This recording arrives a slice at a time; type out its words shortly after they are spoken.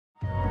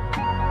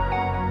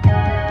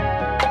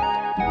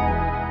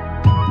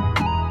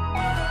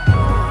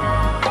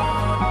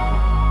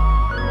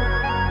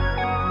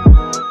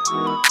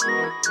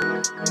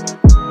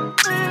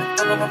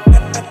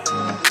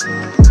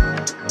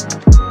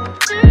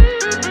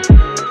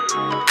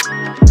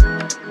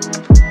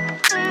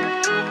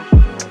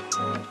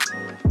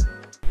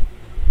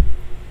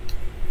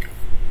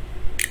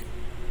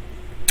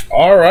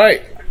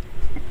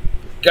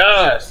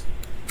gosh.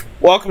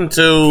 Welcome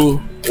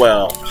to,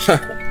 well,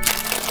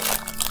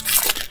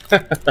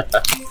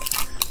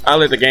 I'll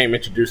let the game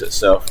introduce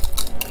itself.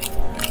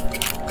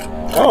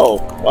 Oh,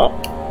 well.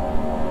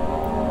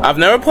 I've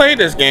never played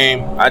this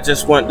game. I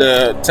just went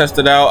to test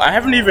it out. I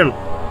haven't even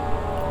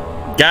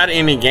got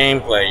any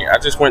gameplay. I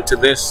just went to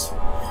this.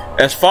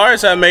 As far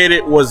as I made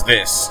it was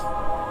this.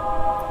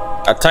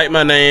 I typed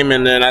my name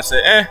and then I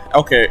said,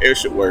 okay, it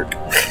should work.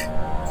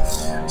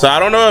 So I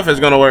don't know if it's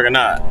gonna work or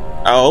not.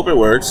 I hope it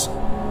works.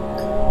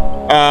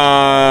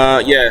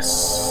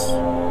 Yes.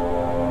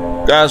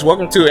 Guys,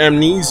 welcome to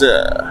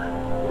Amnesia.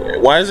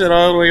 Why is it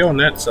all the way on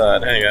that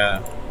side? Hang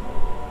on.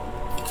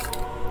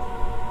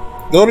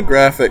 Go to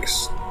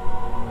graphics.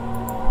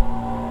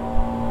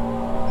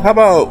 How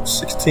about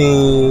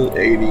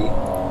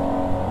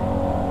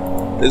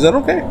 1680? Is that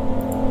okay?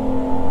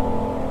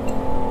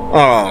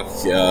 Oh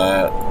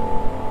god.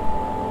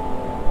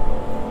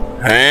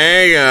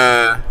 Hang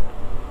on.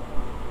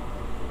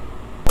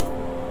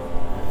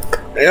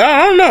 Yeah,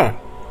 I don't know.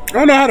 I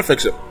don't know how to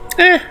fix it.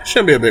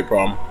 Shouldn't be a big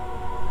problem.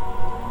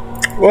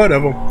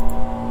 Whatever.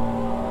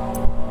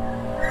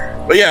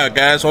 But yeah,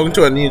 guys, welcome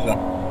to Amnesia.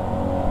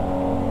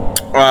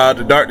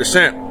 The Dark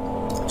Descent.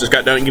 Just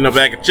got done eating a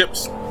bag of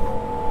chips.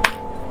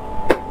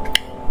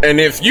 And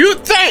if you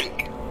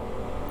think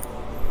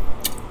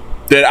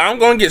that I'm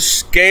gonna get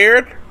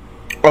scared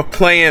of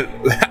playing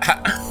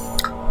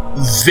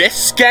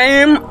this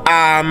game,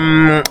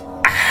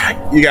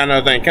 you got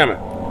another thing coming.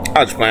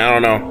 I'll just play. I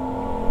don't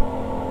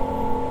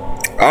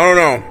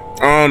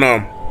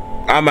know.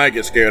 I might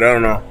get scared. I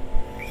don't know.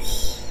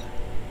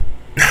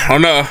 I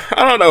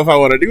don't know if I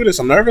want to do this.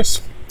 I'm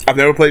nervous. I've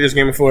never played this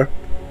game before.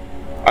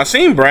 I've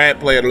seen Brad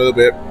play it a little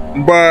bit,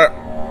 but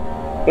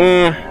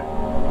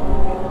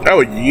that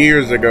was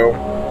years ago.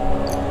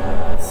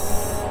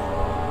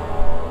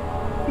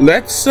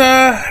 Let's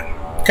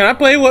can I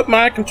play with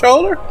my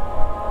controller?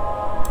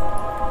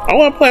 I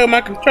want to play with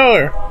my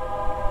controller.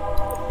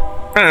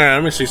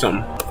 Let me see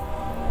something.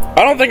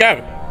 I don't think I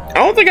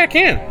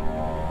can.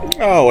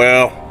 Oh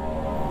well.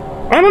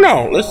 I don't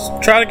know. Let's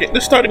start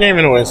the game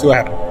anyway and see what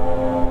happens.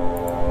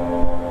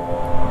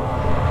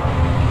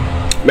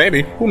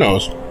 Maybe. Who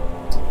knows?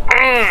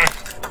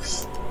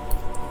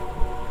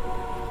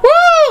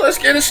 Woo! Let's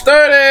get it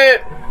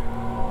started.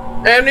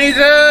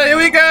 Amnesia, here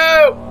we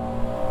go.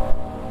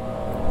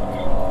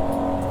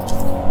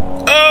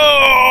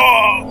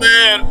 Oh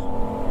man.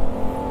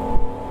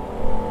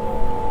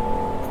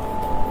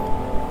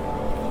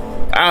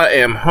 I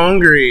am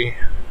hungry.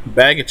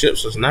 Bag of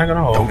chips is not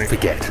gonna hold me. Don't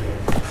forget,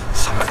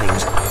 some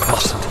things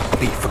mustn't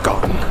be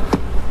forgotten.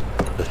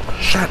 The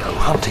shadow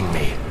hunting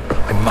me.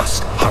 I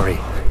must hurry.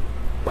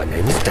 My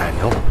name is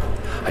Daniel.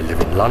 I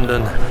live in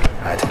London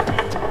at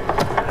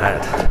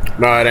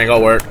No, it ain't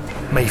gonna work.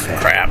 Mayfair.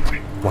 Crap.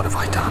 What have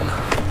I done?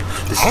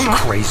 This is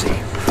crazy.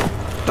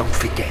 Don't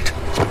forget.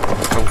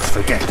 Don't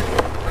forget.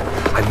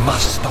 I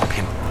must stop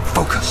him.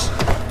 Focus.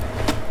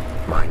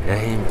 My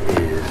name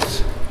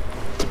is...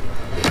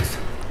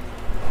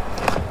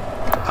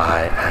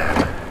 I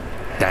am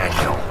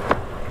Daniel.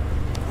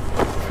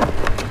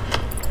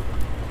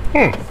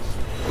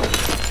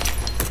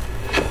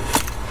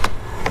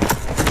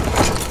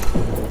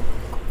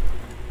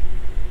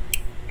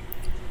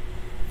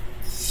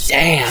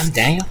 Damn,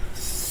 Daniel.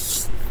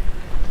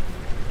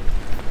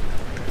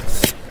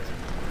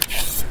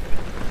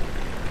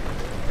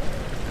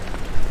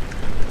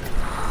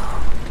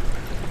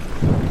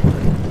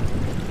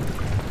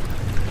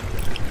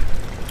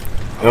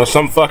 There was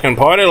some fucking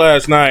party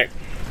last night.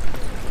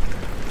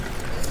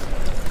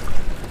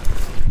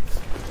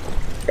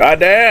 God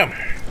damn.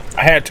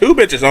 I had 2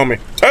 bitches on me.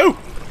 2.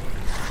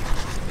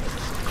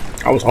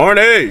 I was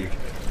horny.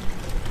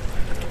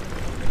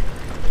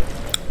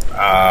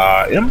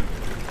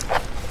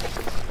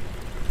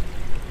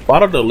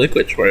 Follow the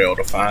liquid trail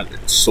to find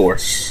its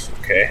source.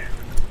 Okay.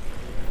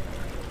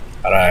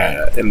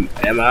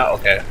 Am I?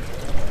 Okay.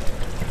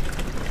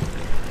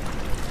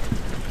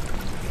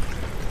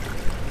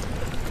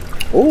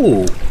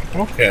 Ooh.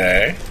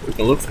 Okay. We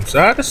can look from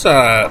side to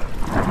side.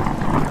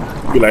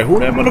 Be like, who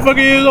that motherfucker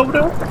is over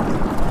there?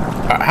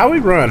 How we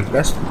run?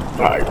 That's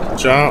alright.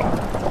 Jump.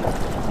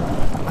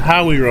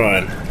 How we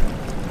run?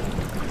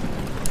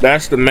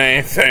 That's the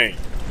main thing.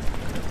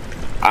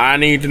 I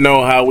need to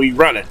know how we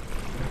run it.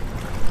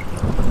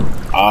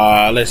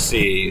 Let's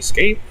see.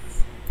 Escape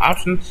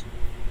options.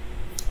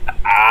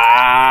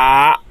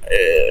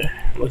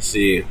 Let's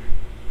see.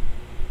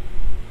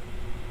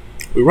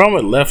 We run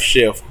with left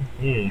shift.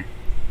 Know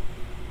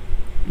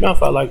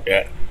if I like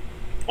that.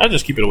 I'll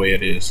just keep it the way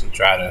it is and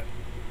try to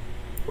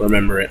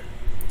remember it.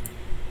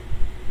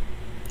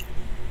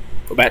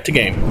 Go back to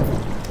game.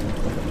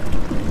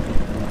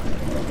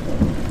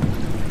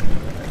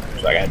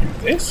 So I gotta do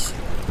this.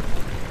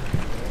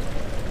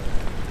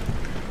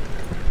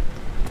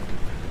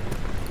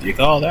 Do you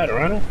call that a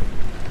runner?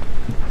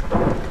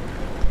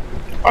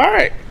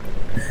 Alright.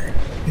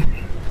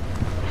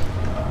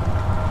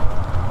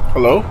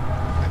 Hello?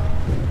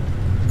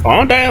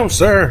 Calm down,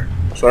 sir.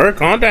 Sir,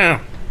 calm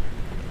down.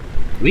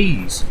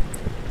 Please.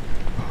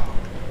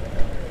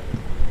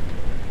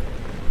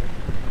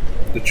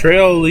 The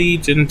trail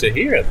leads into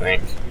here, I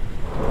think.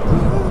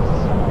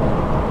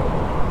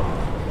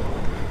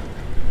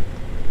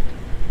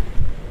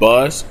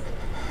 Buzz?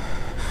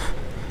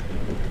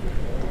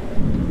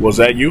 Was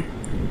that you?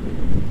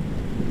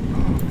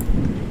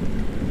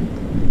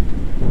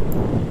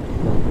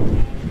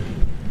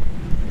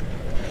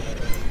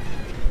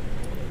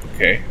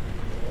 Okay.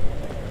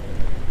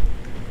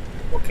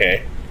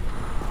 Okay.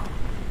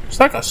 It's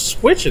like a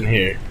switch in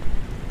here.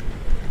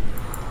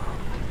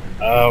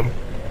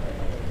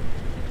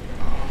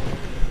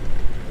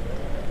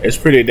 It's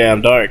pretty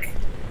damn dark.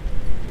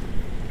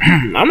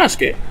 I'm not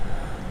scared.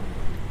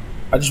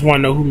 I just want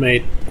to know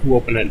who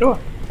opened that door.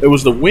 It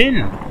was the wind.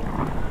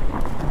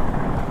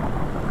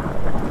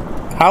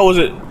 How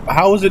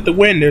is it the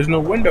wind? There's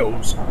no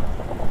windows.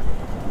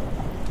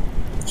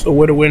 So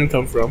where the wind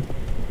come from?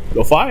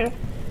 The fire.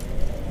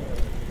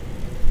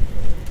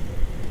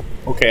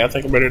 Okay, I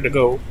think I'm ready to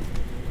go.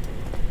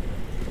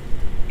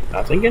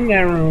 I think in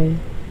that room.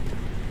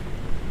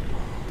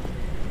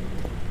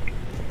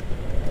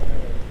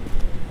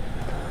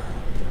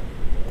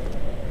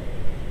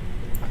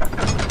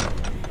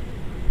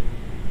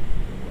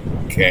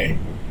 Okay.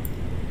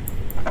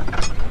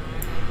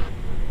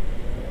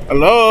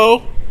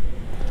 Hello?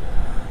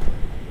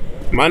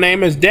 My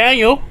name is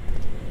Daniel.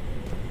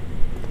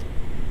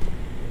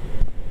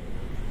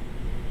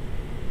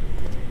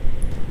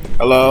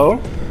 Hello?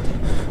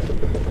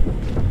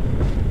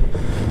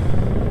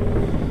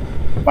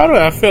 Why do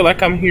I feel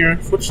like I'm hearing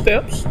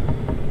footsteps?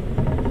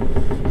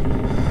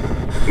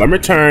 Let me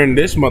turn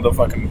this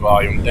motherfucking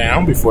volume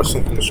down before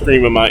something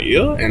screams in my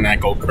ear and I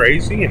go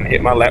crazy and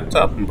hit my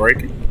laptop and break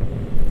it.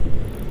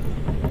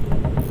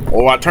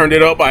 Oh, I turned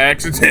it up by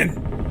accident.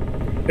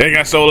 It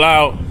got so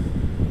loud.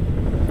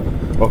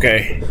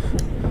 Okay.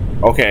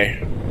 Okay.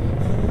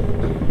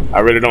 I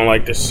really don't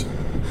like this.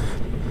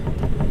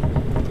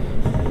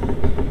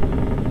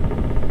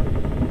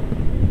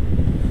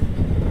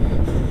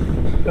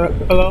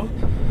 Hello?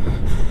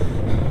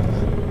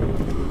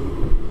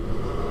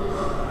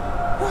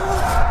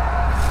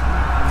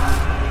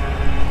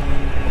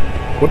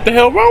 What the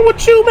hell wrong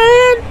with you,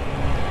 man?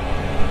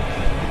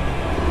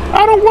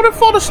 I don't want to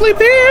fall asleep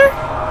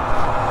here.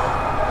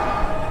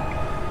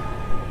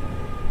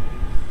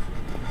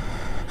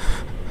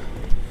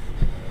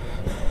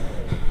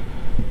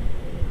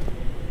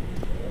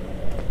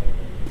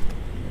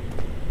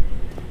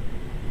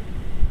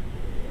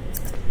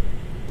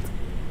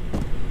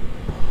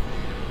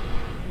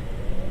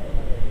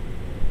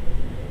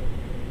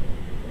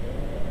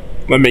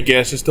 Let me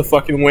guess, it's the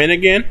fucking wind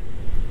again?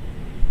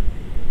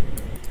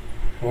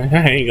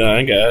 Hang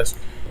on, guys.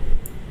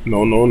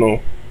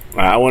 No.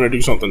 I want to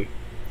do something.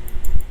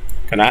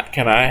 Can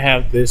I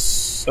have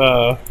this?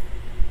 Can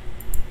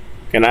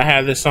I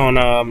have this on?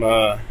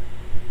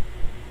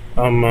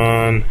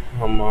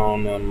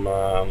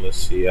 Let's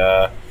see.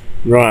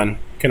 Run.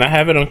 Can I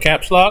have it on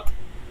caps lock?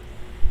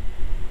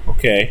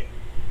 Okay.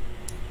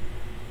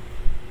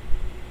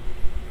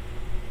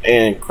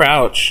 And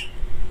crouch.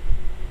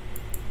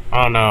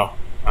 Oh no.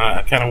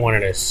 I kind of wanted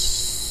to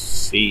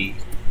see.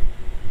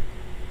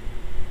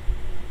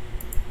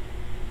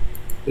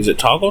 Is it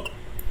toggled?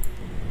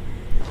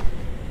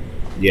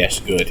 Yes,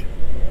 good.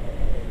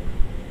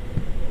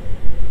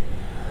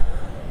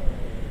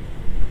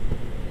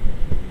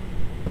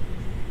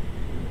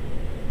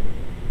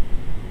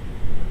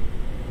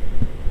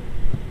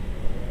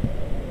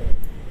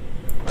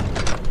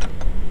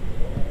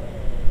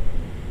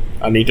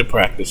 I need to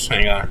practice.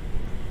 Hang on.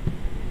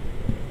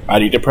 I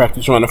need to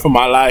practice running for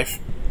my life.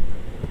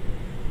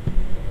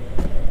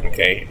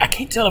 Okay. I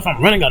can't tell if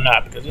I'm running or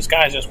not because this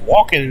guy's just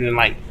walking and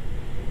like...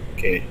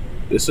 Okay.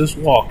 This is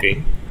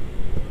walking.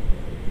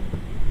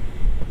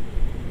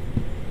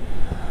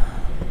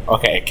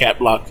 Okay. Cap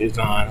lock is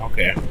on.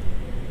 Okay.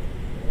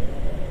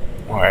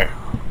 Alright.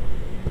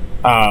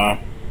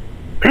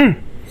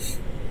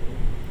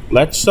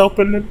 Let's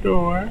open the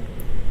door.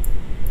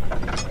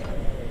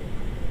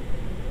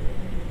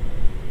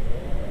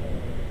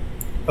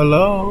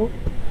 Hello?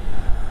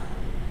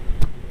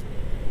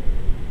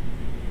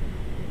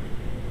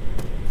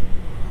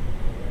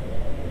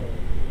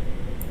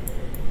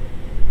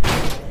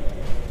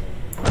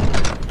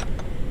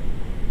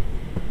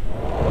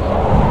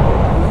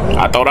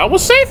 I thought I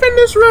was safe in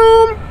this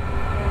room.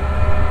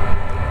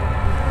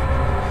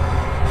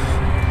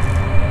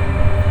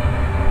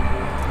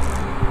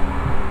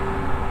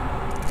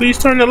 Please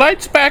turn the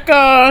lights back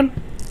on.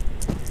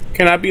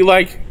 Can I be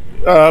like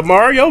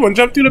Mario and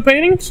jump through the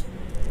paintings?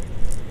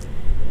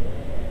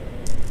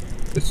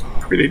 It's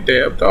pretty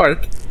damn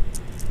dark.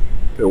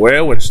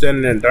 Beware when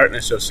standing in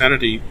darkness, your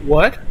sanity.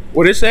 What?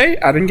 What did it say?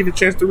 I didn't get a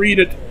chance to read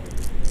it.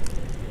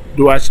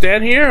 Do I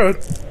stand here or...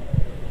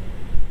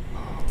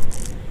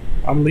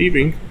 I'm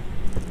leaving.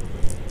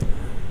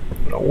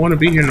 I don't want to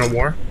be here no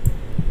more.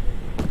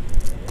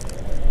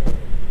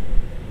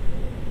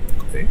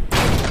 Okay.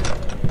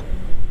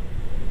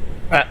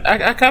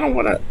 I kind of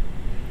want to...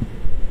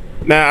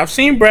 Now, I've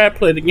seen Brad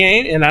play the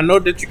game, and I know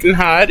that you can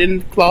hide in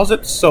the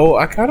closet, so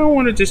I kind of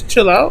want to just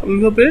chill out a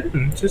little bit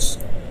and just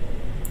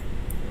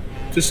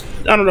Just,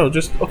 I don't know,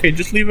 just, okay,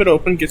 just leave it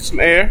open, get some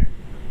air.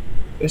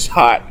 It's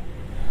hot.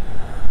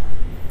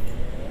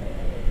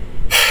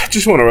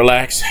 Just want to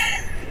relax.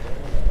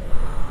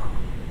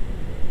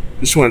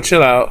 Just want to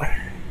chill out.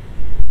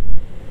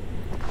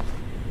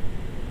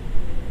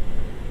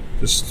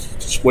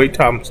 Just wait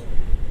till I'm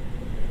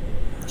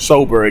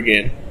sober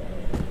again.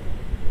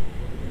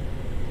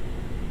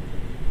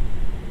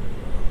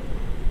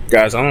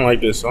 Guys, I don't like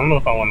this. I don't know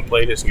if I want to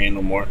play this game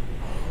no more.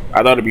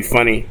 I thought it'd be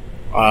funny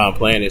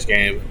playing this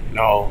game.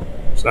 No,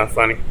 it's not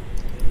funny.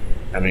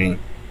 I mean,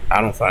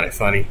 I don't find it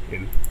funny.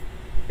 And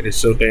it is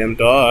so damn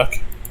dark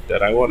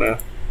that I want to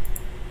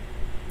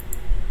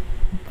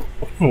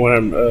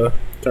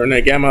turn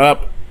that gamma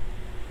up.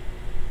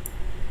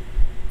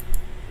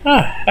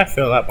 I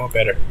feel a lot more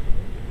better.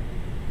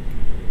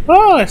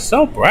 Oh, it's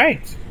so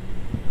bright.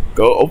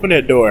 Go open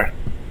that door.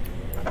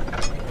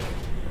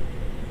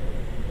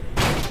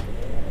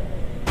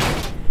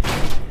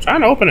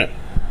 Trying to open it.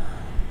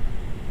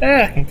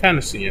 Yeah, I can kind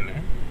of see in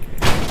there.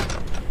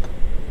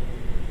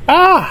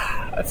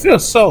 I feel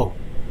so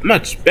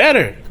much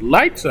better. The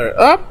lights are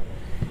up.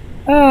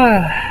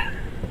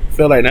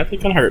 Feel like nothing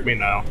can hurt me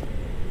now.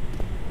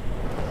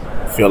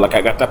 Feel like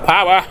I got the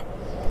power.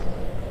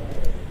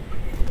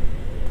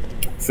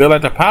 Feel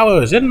like the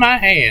power is in my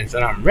hands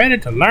and I'm ready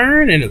to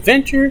learn and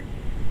adventure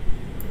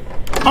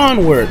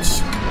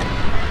onwards.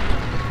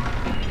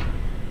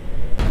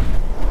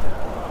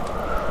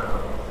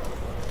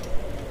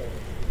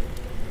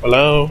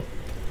 Hello?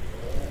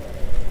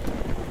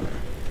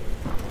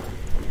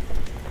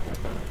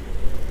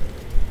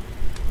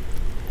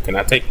 Can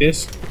I take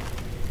this?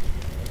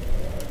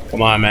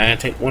 Come on, man.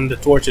 Take one of the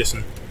torches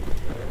and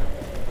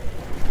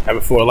have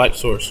it for a light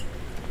source.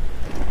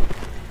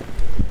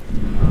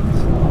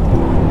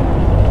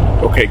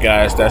 Okay,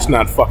 guys, that's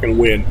not fucking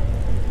win.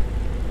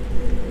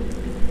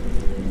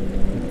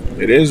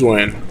 It is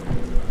win.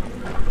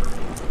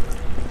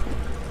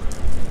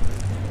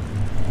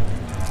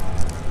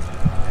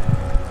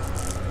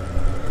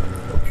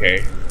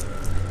 Okay.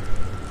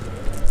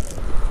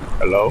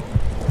 Hello?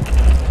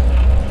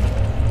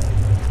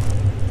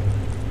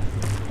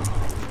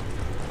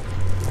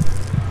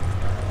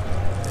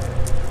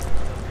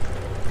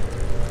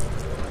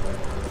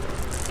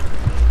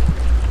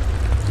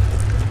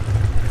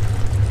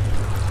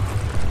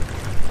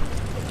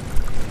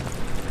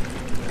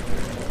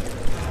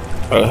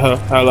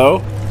 Hello?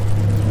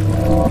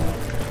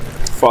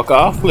 Fuck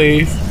off,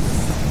 please.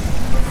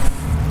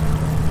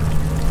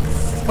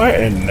 What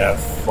in the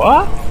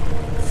fuck?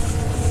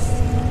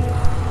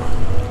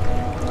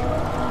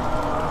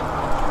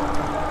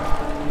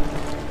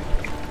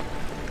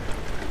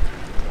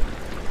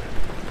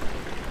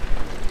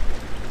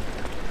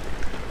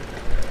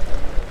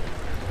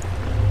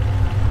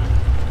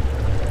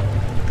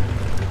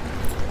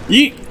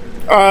 You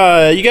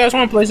guys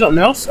want to play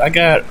something else? I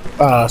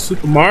got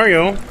Super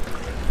Mario.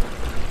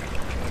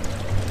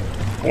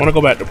 I want to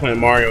go back to playing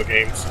Mario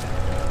games.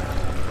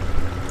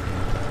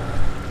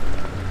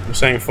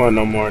 This ain't fun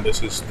no more.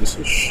 This is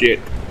shit.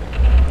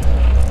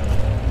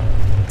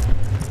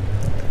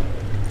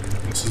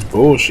 This is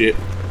bullshit.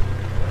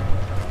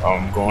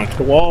 I'm going to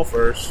the wall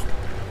first.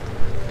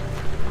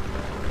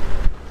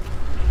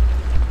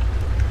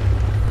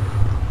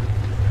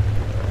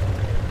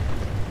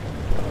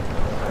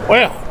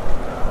 Well,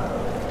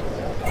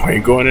 I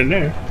ain't going in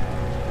there.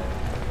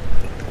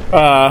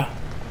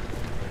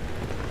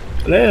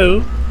 Hello?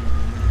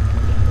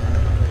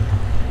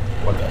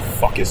 What the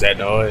fuck is that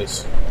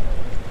noise?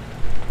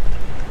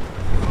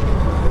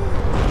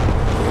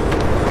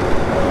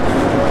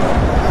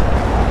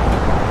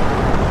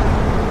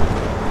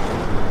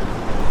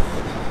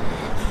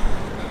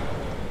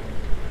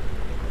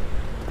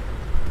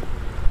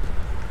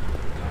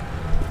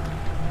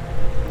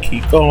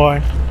 Keep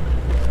going.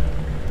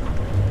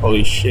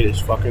 Holy shit,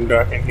 it's fucking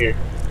dark in here.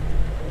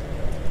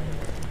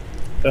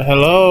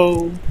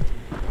 Hello?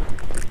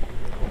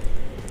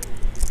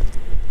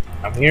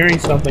 I'm hearing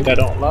something I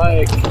don't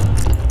like.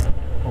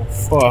 Oh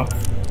fuck.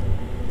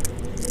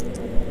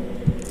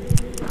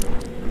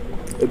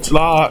 It's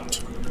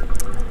locked.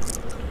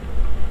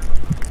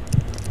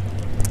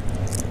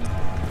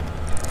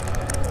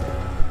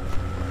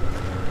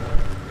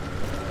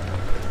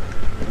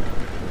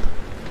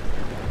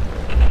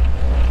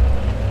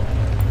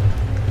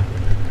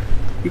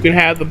 You can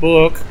have the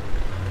book.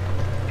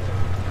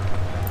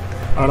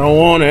 I don't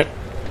want it.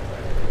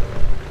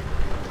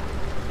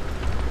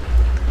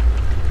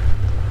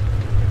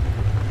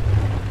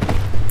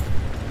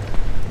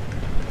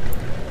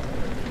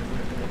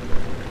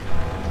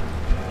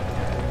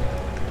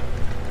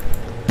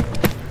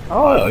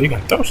 Oh, you can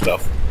throw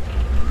stuff.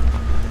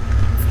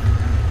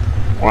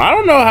 Well, I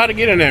don't know how to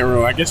get in that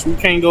room. I guess we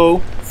can't go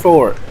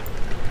forward.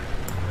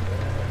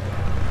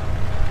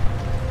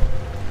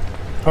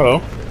 Hello?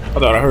 I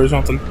thought I heard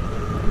something.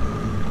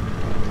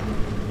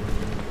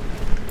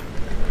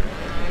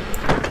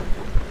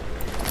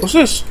 What's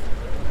this?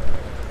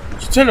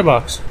 It's a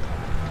tinderbox.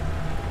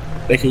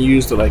 They can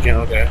use the, like,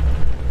 okay.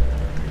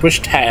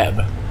 Push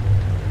tab.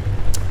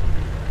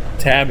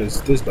 tab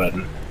is this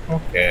button.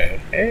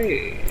 Okay.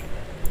 Hey.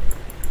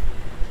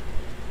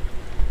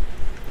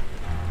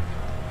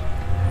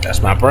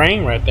 That's my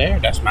brain right there.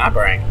 That's my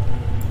brain.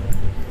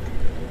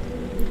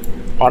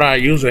 How do I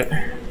use it?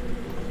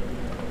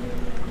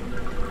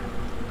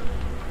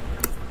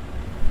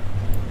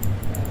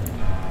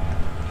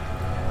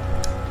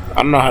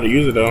 I don't know how to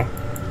use it though.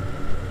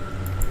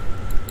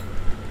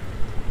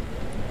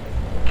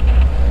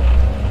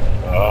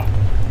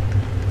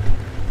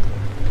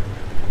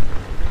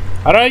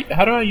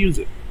 How do I use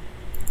it?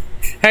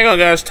 Hang on,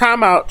 guys.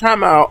 Time out.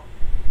 Time out.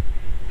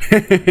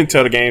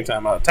 Tell the game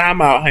time out.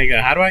 Time out. Hang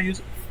on. How do I use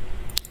it?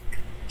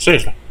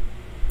 Seriously.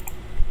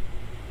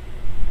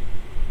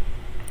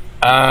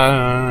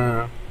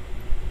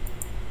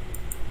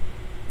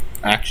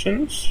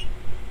 Actions.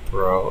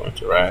 Pro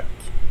interact.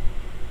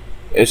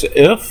 It's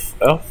if.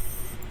 F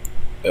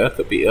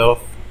could be if.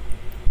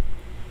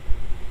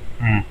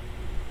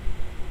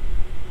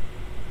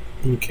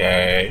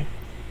 Okay.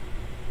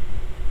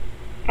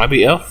 Might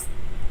be F.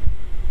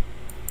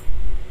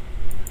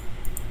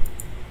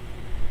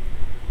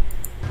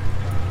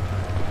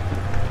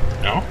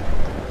 No.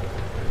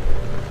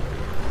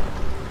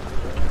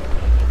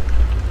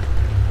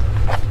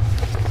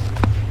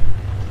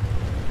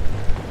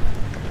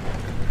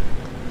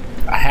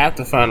 I have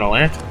to find a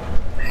lantern.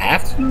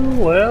 Have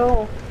to?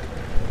 Well.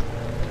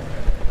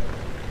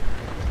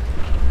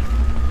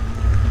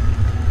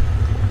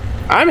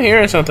 I'm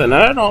hearing something and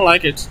I don't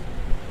like it.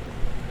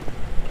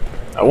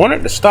 I want it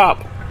to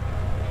stop.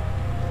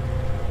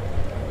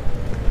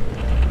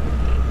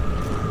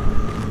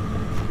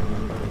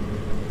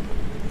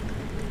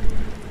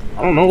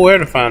 I don't know where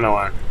to find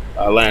a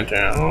lantern.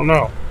 I don't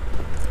know.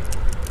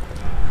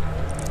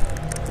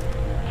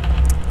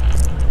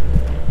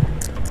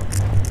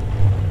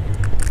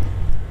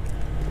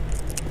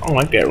 I don't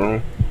like that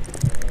room.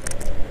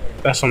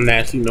 That's some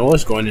nasty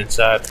noise going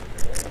inside.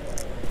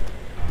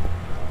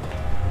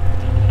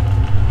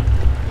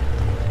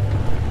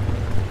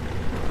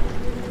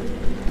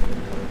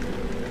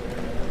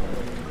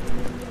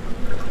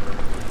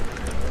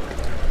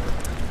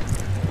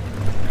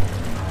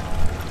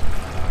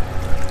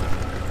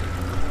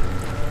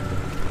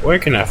 Where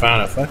can I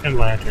find a fucking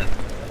lantern?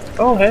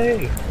 Oh,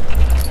 hey.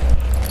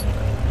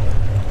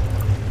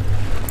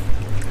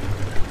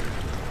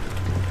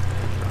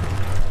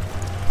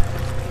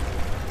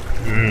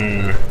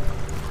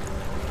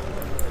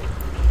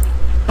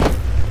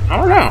 I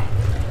don't know.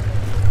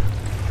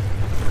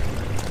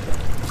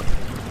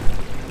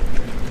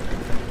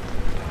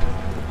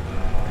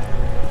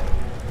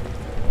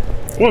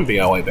 Wouldn't be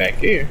all the way back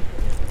here.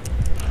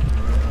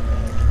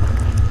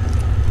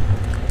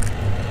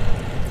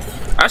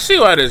 I see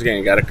why this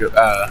game got a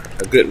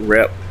good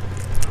rep.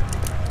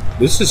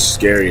 This is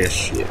scary as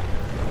shit,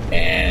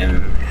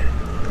 and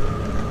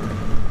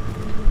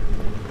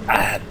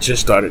I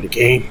just started the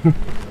game.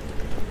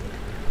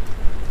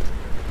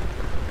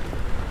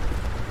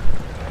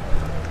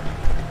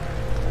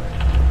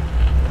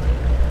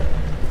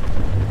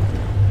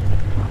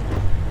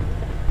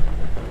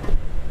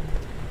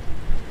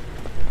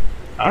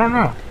 I don't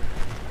know.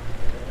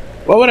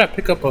 What would I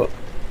pick up a?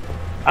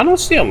 I don't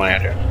see a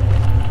lantern.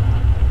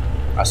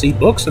 I see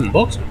books and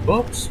books and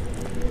books.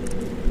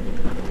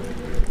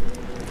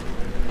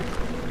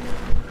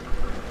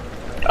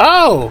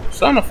 Oh,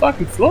 it's on the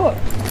fucking floor.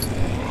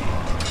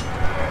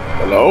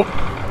 Hello?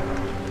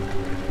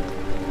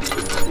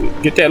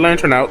 Get that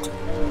lantern out.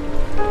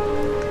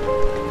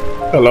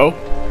 Hello?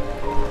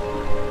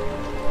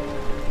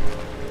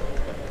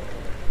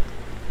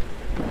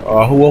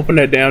 Who opened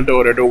that damn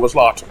door? That door was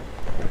locked.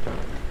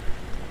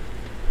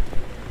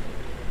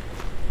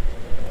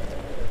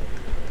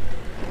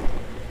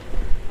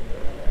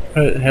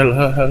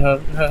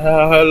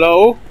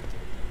 Hello?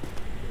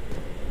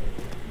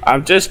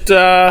 I'm just,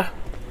 I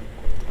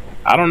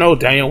don't know,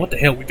 Daniel. What the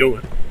hell we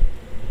doing?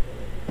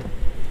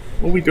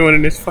 What we doing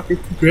in this fucking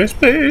grass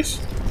place?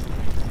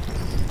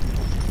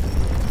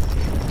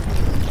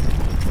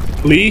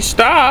 Please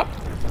stop.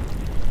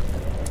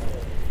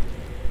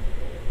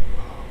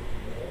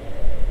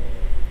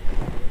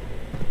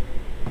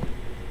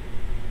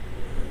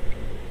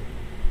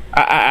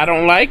 I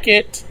don't like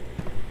it.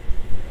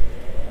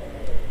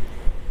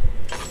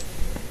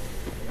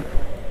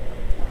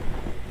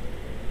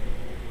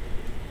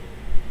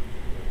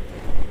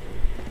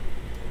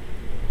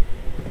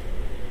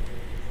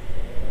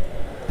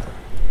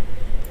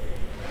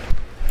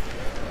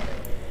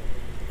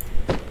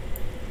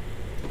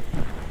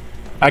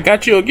 I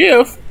got you a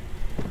gift.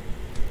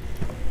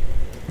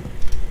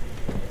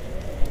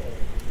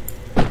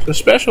 It's a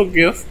special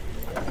gift.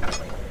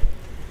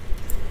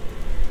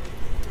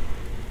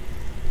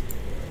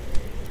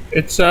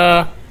 It's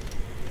I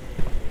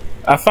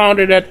found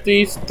it at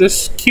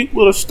this cute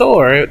little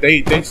store.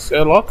 They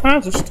sell all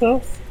kinds of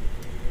stuff.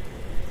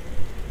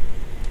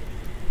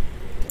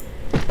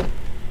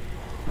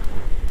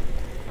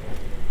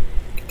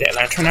 Get that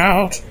lantern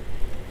out.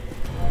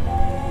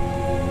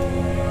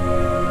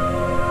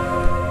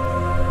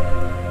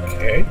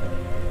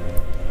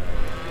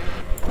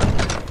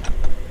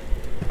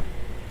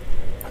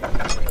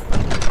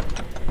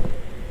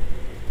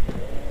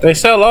 They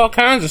sell all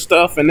kinds of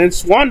stuff, and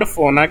it's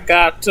wonderful. And I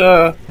got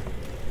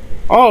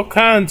all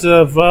kinds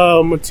of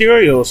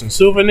materials and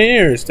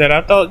souvenirs that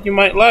I thought you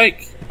might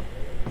like.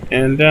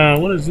 And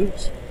what is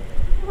this?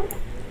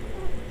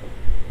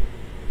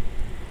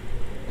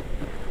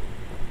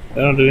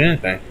 They don't do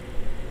anything.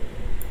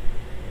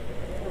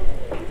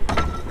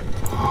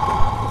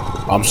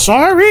 I'm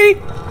sorry.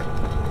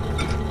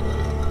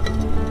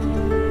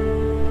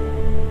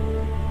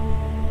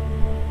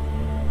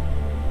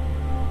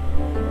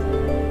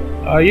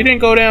 You didn't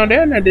go down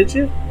there now, did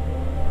you?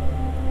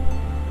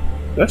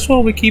 That's where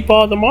we keep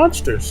all the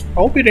monsters.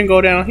 Hope you didn't go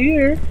down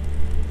here.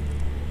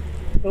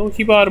 Where we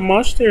keep all the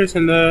monsters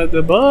and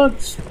the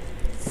bugs.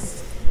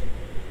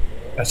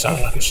 That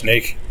sounds like a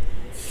snake.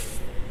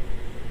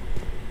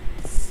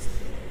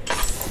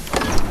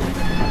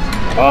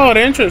 Oh,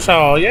 the entrance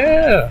hall,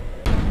 yeah.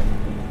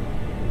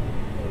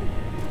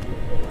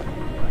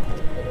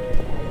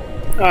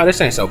 Oh, this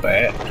ain't so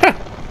bad. Huh.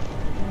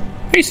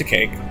 Piece of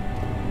cake.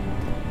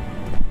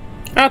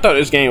 I thought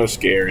this game was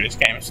scary. This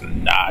game is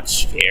not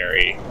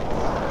scary.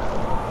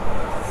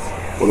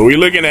 What are we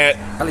looking at?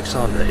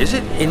 Alexander, is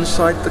it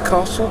inside the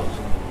castle?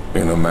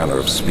 In a manner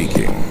of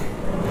speaking.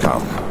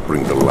 Come,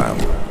 bring the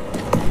lamp.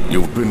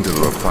 You've been to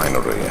the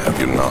refinery, have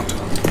you not?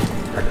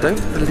 I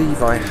don't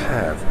believe I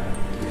have.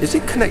 Is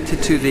it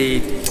connected to the...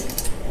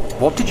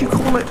 what did you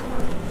call it?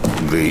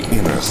 The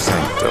inner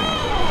sanctum.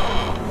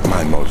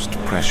 My most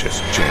precious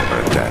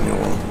chamber,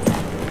 Daniel.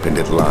 And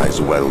it lies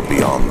well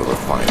beyond the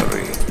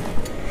refinery.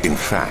 In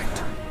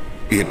fact,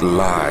 it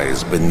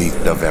lies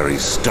beneath the very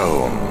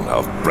stone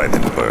of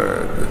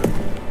Brennenburg.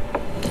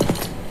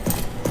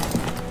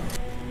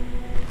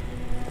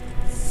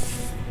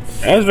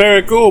 That's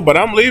very cool, but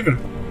I'm leaving.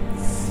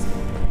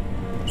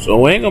 So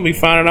we ain't gonna be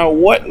finding out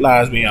what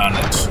lies beyond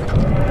it.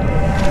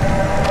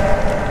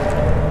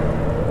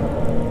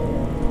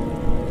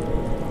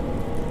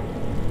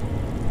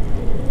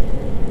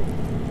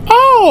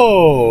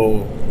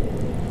 Oh!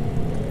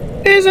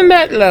 Isn't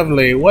that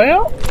lovely?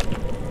 Well,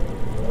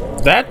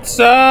 that's,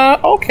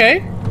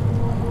 okay.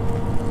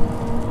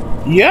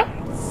 Yeah.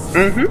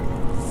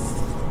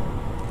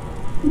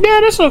 Yeah,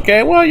 that's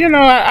okay. Well, you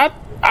know,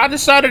 I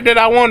decided that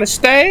I want to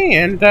stay,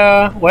 and,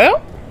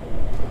 well,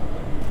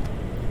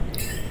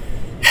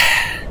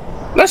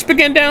 let's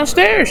begin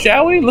downstairs,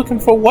 shall we? Looking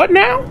for what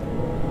now?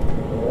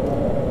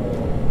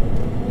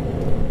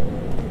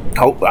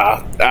 Hope,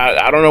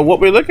 I don't know what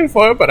we're looking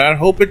for, but I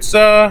hope it's,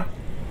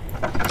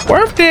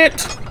 worth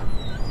it.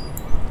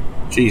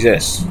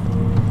 Jesus.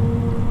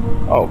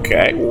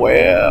 Okay,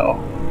 well,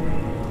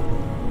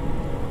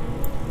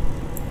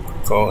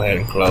 go ahead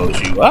and close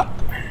you up.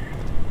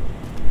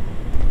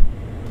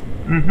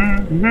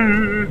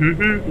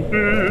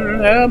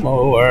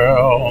 Elmo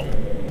World.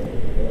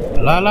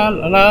 La la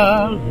la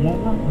la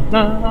la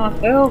la.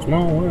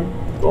 Elmo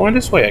World. Going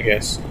this way, I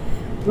guess.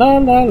 La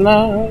la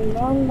la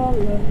la la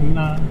la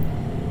la.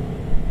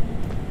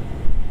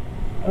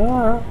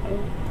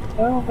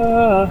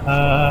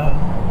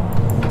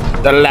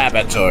 The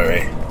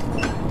laboratory.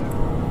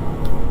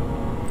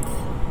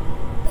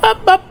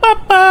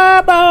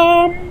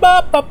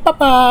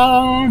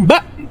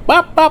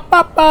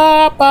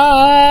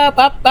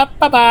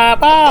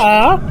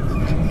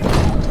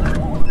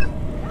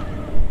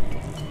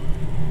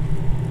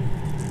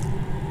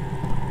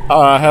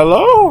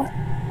 Hello?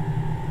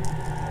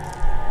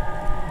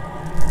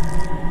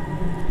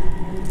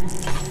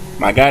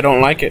 My guy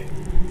don't like it.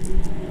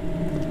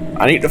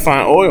 I need to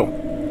find oil.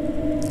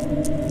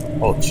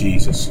 Oh,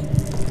 Jesus.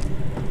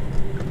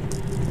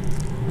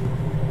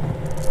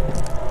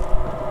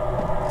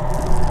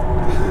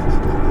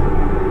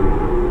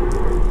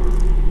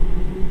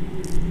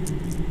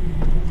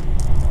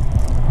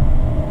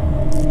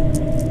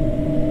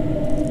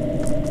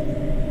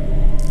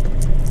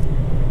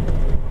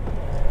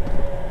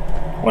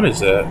 What is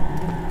that?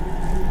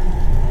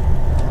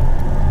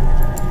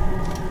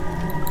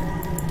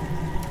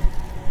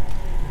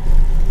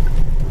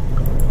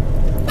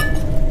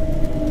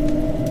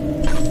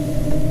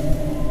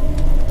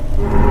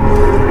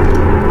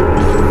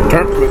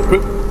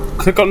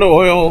 Click on the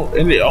oil.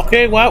 And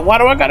okay, why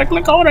do I gotta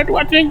click on it?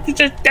 Why didn't you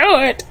just do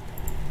it?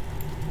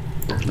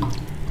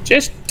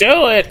 Just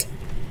do it.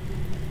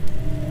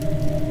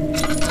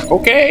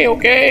 Okay,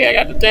 okay, I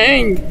got the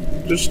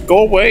thing. Just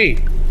go away.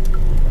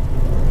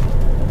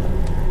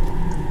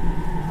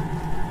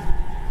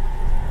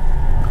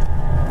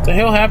 What the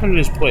hell happened to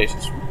this place?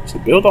 Is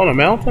it built on a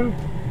mountain?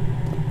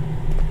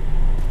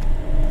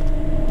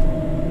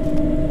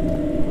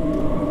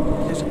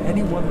 Is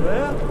anyone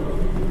there?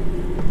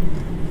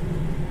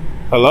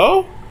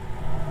 Hello?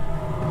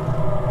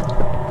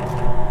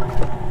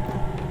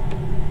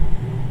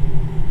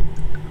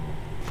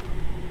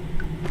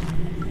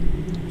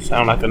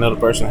 Sound like another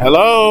person.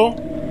 Hello?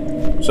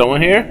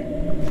 Someone here?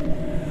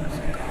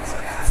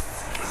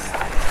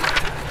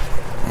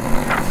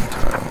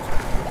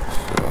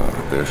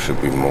 There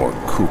should be more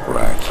coop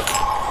racks.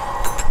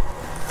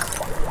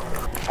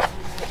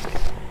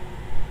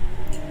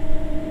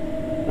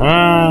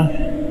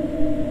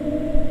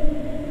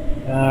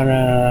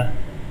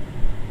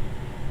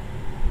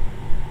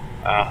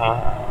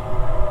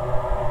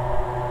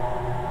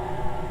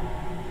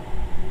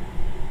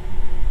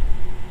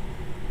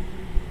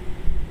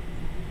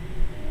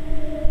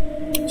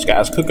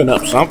 guy's cooking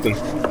up something.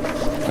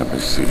 Let me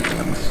see.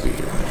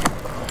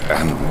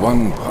 And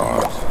 1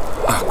 part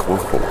aqua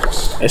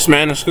force. This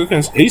man is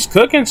cooking. He's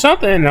cooking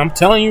something. And I'm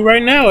telling you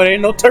right now, it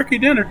ain't no turkey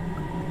dinner.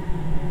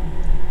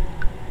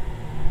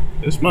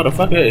 This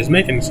motherfucker is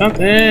making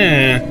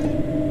something.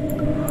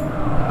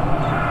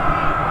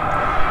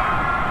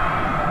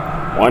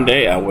 One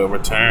day I will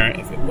return.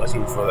 If it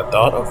wasn't for the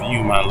thought of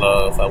you, my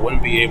love, I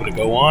wouldn't be able to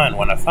go on.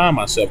 When I find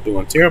myself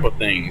doing terrible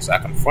things, I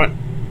confront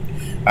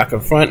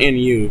in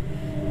you.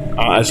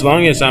 As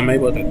long as I'm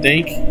able to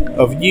think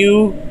of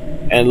you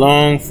and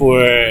long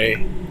for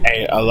a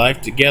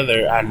life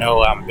together, I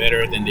know I'm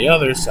better than the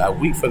others. I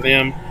weep for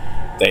them.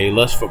 They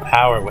lust for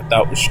power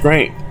without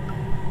restraint.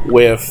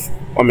 Where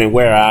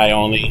I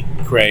only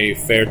crave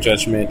fair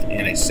judgment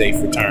and a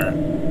safe return.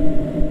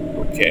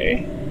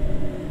 Okay.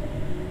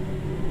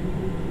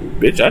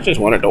 Bitch, I just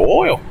wanted the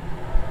oil.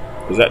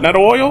 Is that not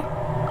oil?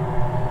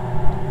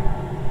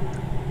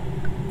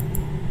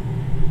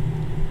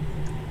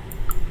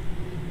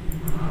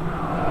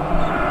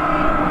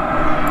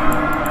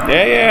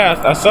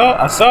 Yeah, I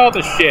saw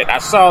the shit. I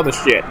saw the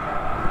shit.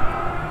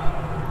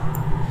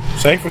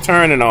 Safe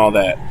return and all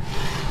that.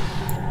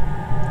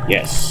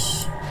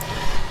 Yes.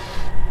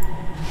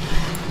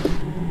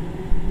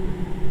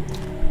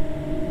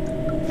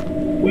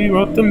 We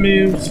wrote the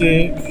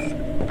music.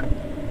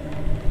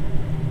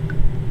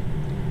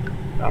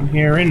 I'm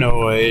hearing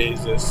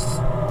noises.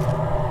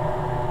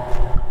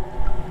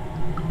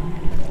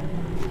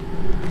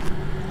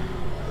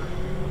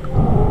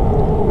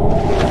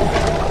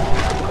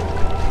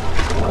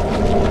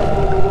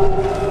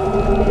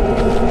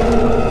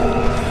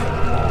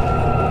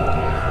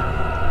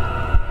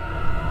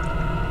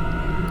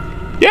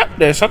 Yep,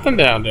 there's something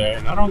down there,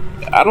 and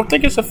I don't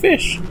think it's a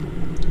fish.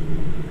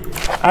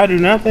 I do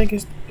not think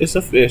it's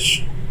a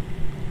fish.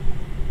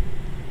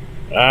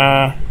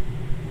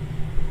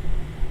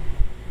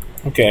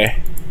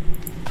 Okay.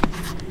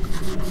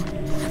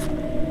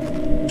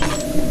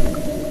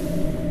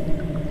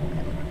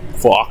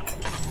 Fuck.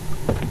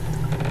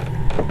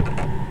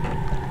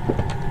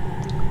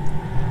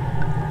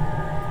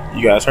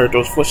 You guys heard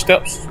those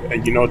footsteps?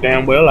 And you know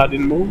damn well I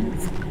didn't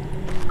move.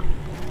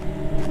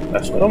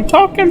 That's what I'm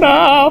talking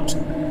about.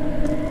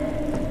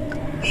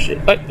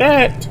 Shit like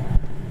that.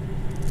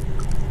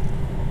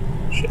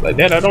 Shit like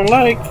that I don't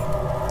like.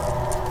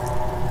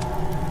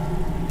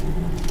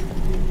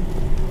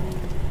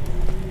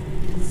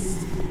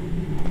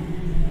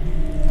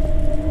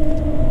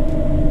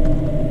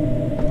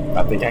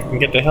 I think I can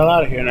get the hell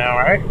out of here now,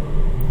 right?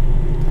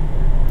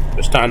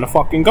 It's time to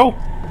fucking go.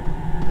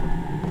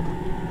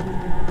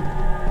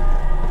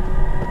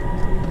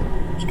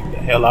 Let's get the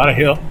hell out of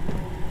here.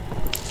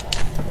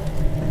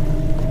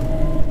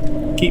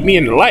 Keep me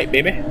in the light,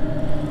 baby.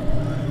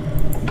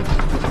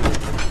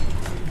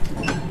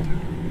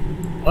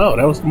 Oh,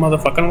 that was a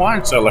motherfucking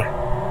wine cellar.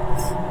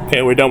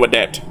 Okay, we're done with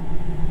that.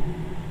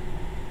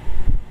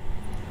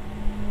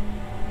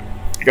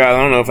 Guys, I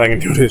don't know if I can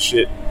do this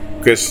shit.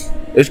 Because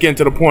it's getting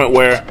to the point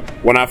where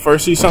when I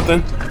first see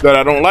something that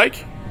I don't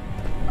like,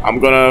 I'm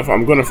gonna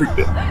freak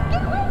it.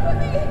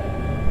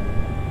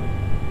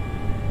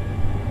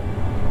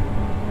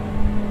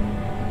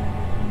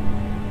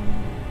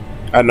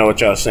 I know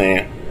what y'all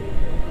saying.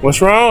 What's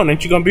wrong?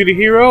 Ain't you gonna be the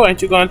hero?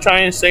 Ain't you gonna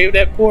try and save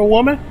that poor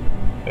woman?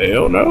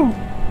 Hell no.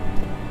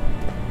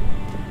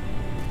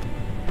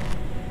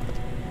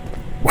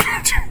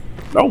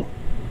 No.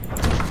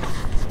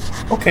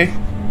 Okay.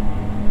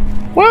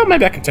 Well,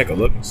 maybe I can take a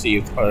look and see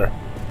if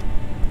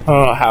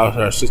how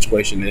her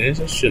situation is.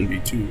 It shouldn't be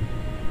too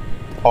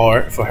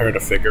hard for her to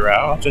figure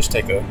out. I'll just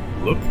take a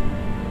look.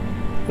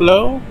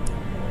 Hello?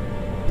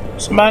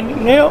 Somebody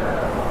need help?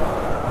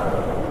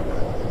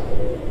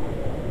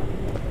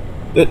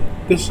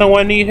 Does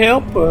someone need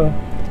help? Are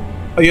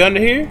you under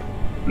here?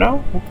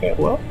 No? Okay,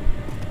 well.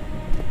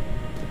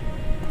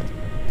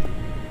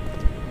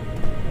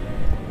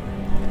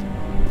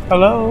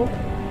 Hello?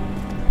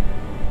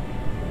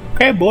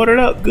 Okay, boarded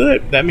up.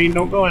 Good. That means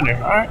don't go in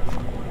there. Alright.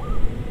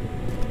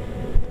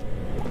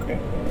 Okay.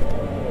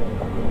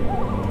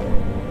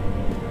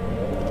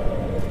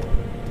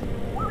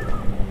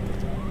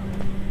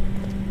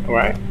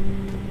 Alright.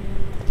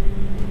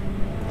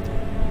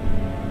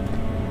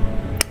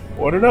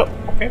 Boarded up.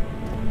 Okay.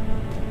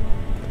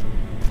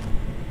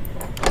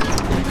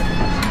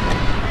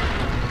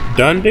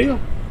 Done deal.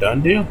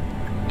 Done deal.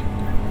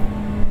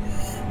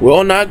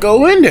 Will not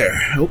go in there.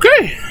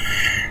 Okay.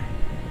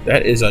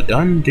 That is a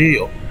done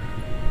deal.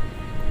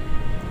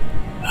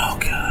 Oh,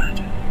 God.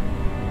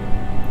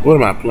 What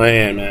am I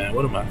playing, man?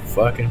 What am I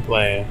fucking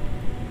playing?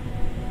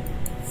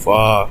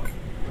 Fuck.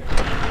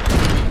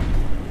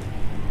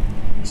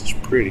 This is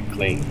pretty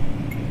clean.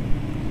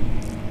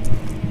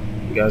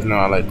 You guys know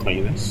I like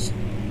cleanness.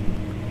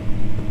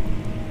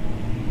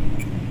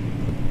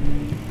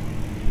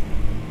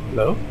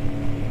 Hello?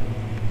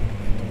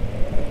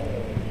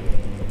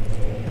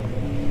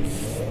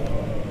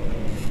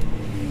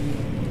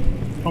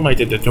 I don't like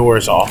that the door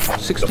is off.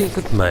 16th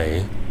of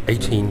May,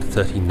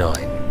 1839.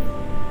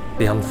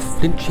 The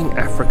unflinching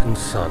African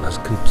sun has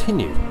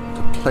continued to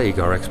plague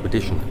our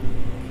expedition,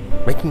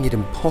 making it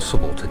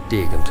impossible to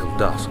dig until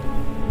dusk.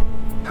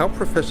 How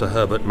Professor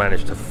Herbert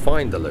managed to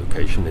find the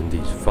location in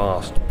these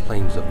vast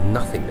plains of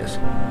nothingness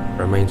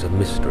remains a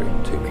mystery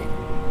to me.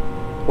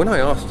 When I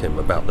asked him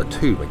about the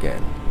tomb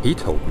again, he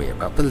told me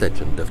about the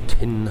legend of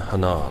Tin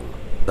Hanan,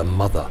 the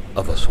mother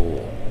of us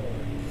all.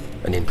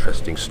 An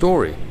interesting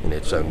story in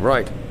its own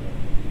right,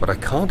 but I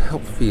can't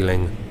help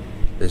feeling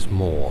there's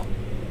more.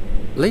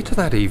 Later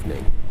that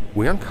evening,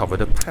 we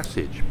uncovered a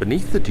passage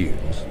beneath the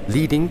dunes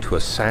leading to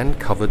a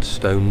sand-covered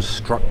stone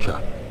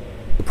structure.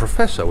 The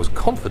professor was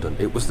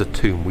confident it was the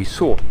tomb we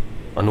sought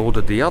and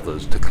ordered the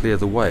others to clear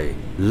the way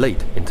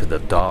late into the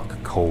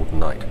dark, cold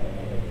night.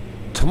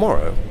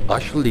 Tomorrow, I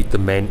shall lead the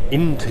men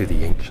into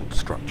the ancient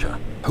structure,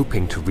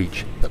 hoping to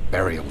reach the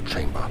burial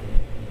chamber.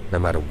 No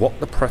matter what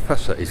the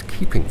professor is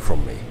keeping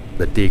from me,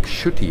 the dig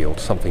should yield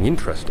something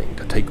interesting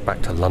to take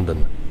back to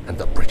London and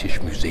the British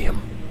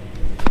Museum.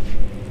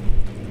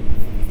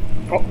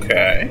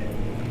 Okay.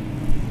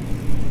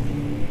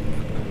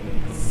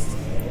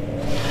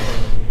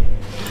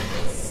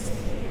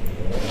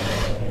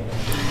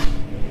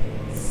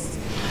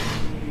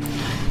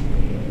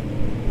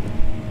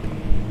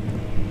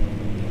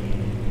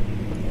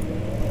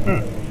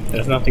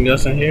 There's nothing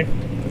else in here?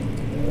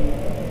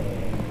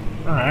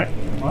 Alright,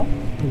 well,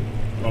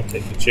 I'll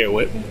take the chair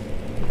with me.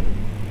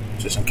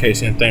 Just in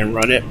case anything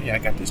run at me, I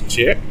got this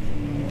chair.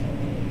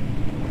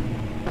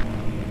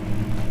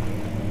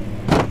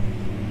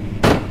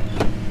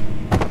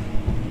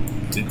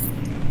 Did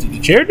the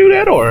chair do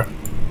that, or?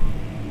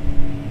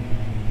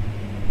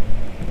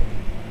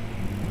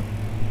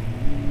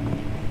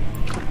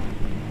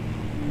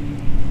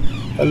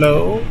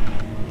 Hello?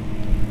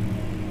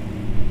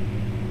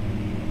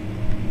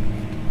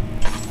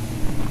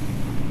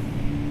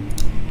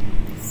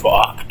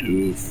 Fuck,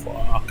 dude,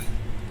 fuck.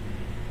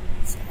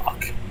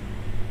 Fuck.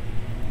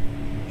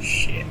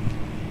 Shit.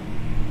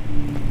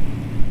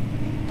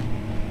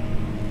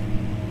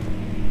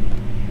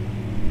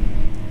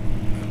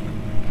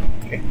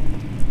 Okay.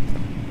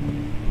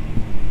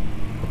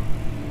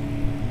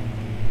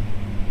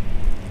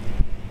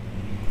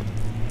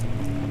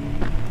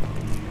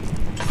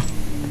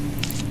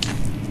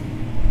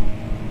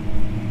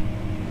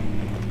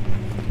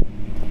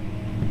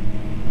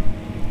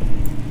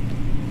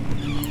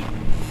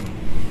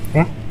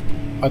 Huh?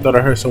 I thought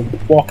I heard some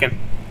walking.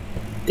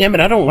 Damn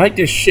it, I don't like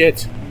this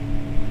shit.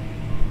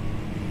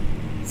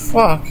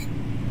 Fuck.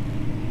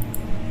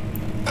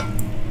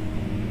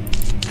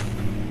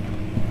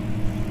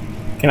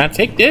 Can I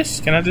take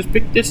this? Can I just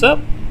pick this up?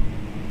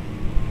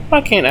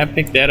 Why can't I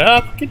pick that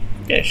up? Get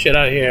that shit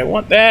out of here. I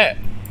want that.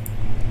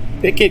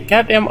 Pick it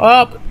goddamn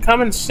up.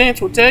 Common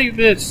sense will tell you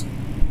this.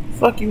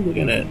 Fuck you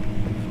looking at.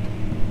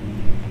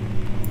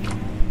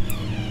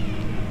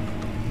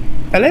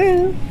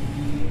 Hello?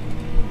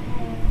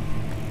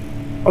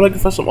 I'm looking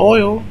for some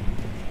oil.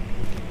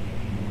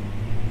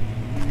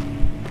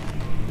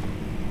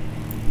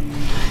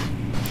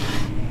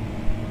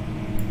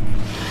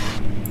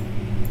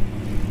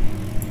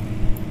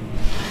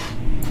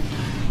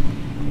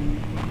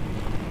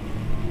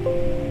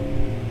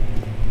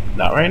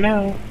 Not right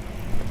now.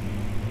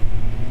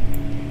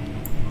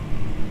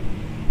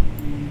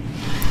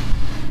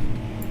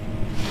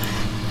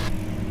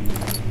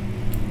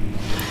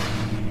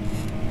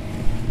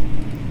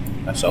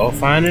 That's all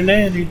fine and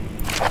dandy.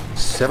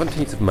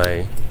 17th of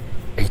May,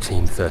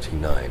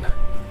 1839.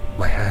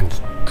 My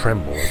hands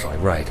tremble as I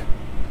write.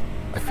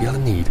 I feel a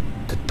need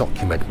to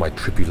document my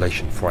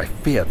tribulation, for I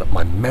fear that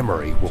my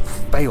memory will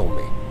fail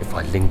me if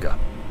I linger.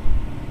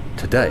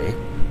 Today,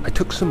 I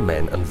took some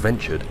men and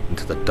ventured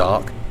into the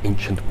dark,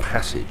 ancient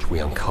passage we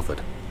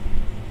uncovered.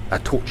 Our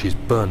torches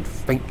burned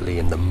faintly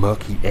in the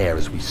murky air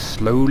as we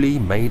slowly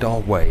made our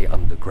way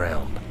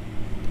underground.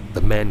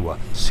 The men were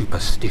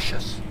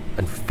superstitious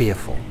and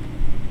fearful.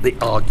 They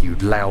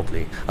argued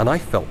loudly, and I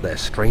felt their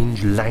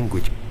strange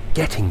language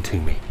getting to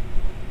me.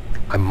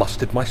 I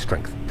mustered my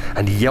strength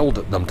and yelled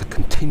at them to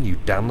continue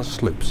down the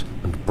slopes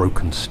and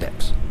broken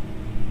steps.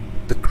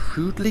 The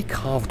crudely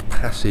carved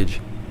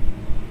passage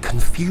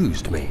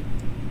confused me.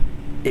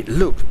 It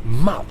looked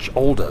much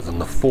older than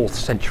the 4th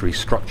century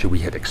structure we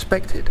had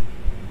expected.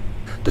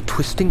 The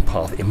twisting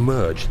path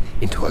emerged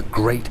into a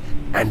great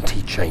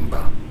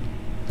antechamber.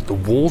 The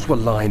walls were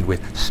lined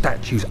with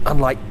statues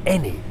unlike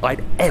any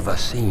I'd ever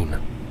seen.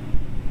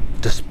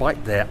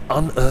 Despite their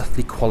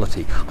unearthly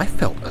quality, I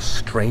felt a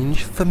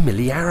strange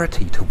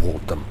familiarity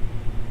toward them,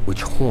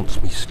 which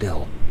haunts me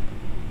still.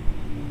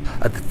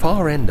 At the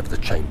far end of the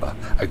chamber,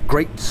 a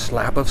great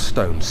slab of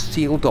stone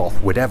sealed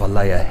off whatever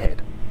lay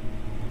ahead.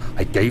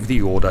 I gave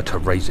the order to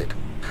raise it,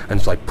 and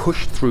as I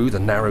pushed through the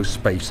narrow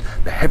space,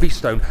 the heavy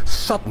stone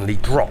suddenly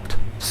dropped,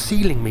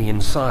 sealing me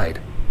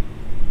inside.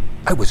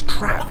 I was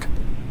trapped.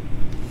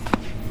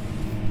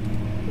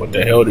 What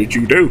the hell did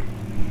you do?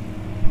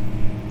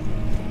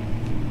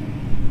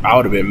 I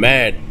would have been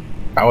mad.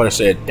 I would have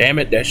said, damn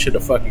it, that should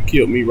have fucking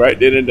killed me right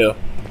then and there.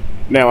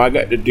 Now I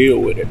got to deal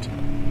with it.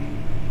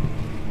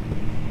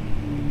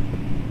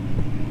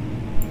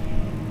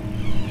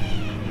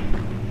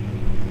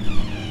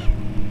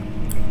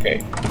 Okay,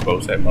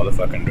 close that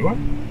motherfucking door.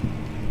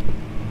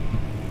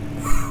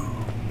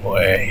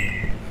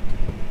 Boy.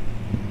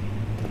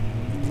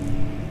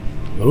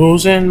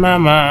 Losing my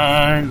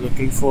mind,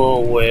 looking for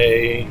a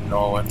way.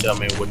 No one tell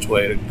me which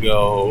way to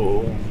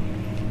go.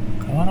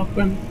 Caught up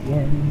in the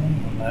world.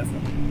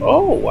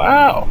 Oh,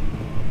 wow.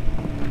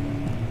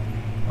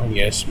 Oh,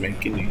 yes,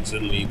 making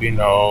easily be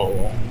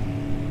no.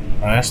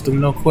 I ask them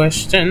no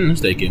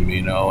questions, they give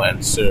me no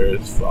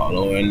answers.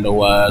 Following the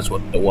wise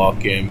with the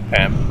walking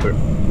pamper.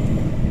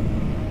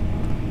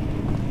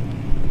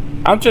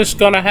 I'm just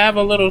gonna have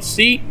a little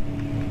seat.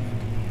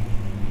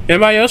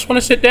 Anybody else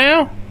want to sit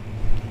down?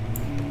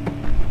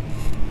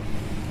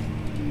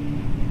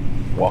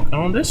 Walking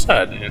on this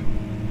side then.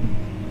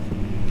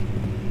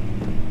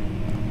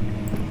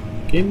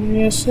 Give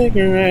me a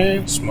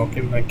cigarette,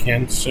 smoking my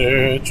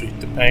cancer, treat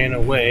the pain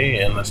away,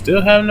 and I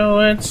still have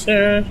no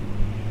answer.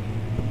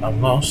 I'm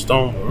lost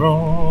on the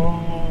road.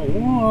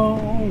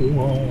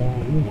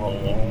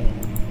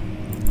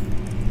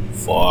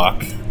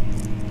 Fuck.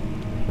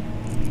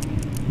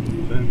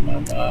 Losing my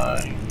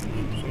mind,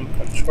 losing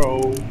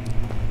control.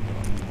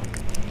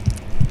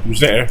 Who's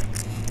there?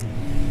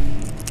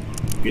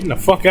 Getting the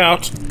fuck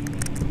out.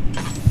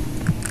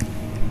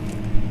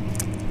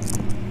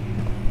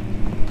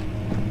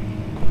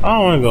 I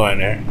don't want to go in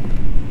there.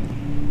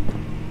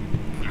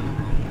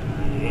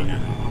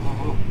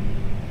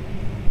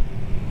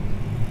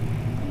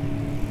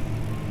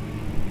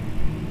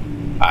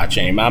 I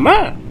changed my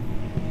mind.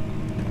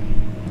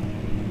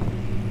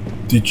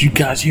 Did you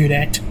guys hear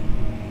that?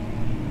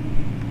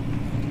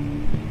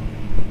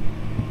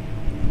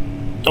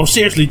 Oh,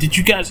 seriously, did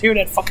you guys hear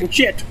that fucking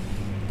shit?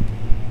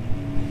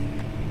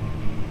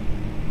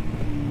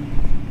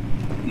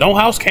 No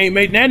house can't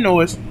make that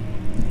noise.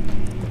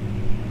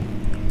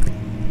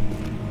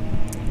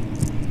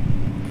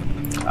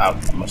 I'm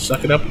gonna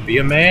suck it up and be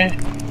a man.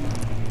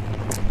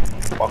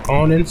 Walk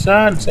on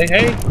inside and say,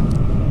 hey,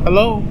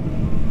 hello.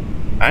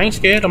 I ain't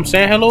scared. I'm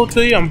saying hello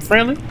to you. I'm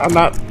friendly. I'm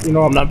not,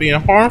 I'm not being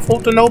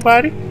harmful to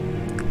nobody.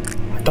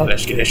 I thought that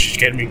shit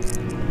scared me.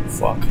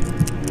 Fuck,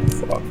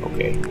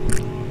 okay.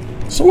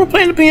 Someone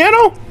playing the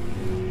piano?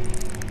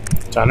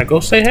 Time to go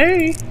say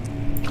hey.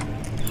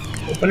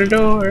 Open the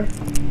door.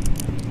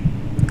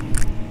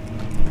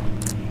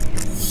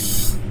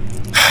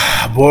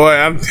 Boy,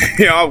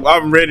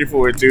 I'm ready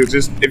for it, dude.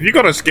 Just if you're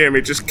gonna scare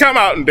me, just come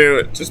out and do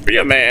it. Just be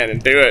a man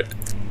and do it.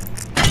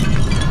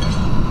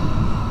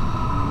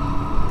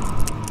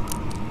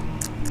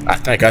 I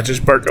think I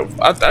just broke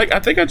I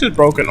think I just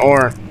broke an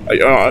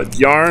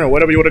yarn or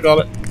whatever you want to call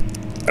it.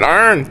 An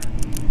iron.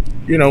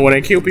 You know, when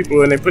they kill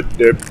people and they put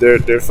their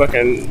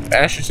fucking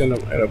ashes in a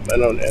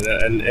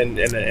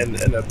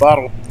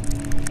bottle.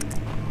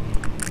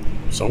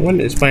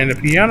 Someone is playing the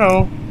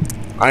piano.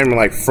 I'm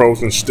like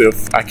frozen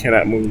stiff. I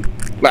cannot move.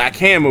 Like, I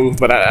can move,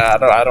 but I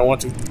don't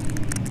want to.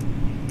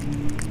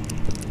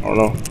 I don't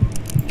know,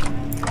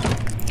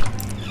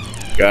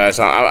 guys.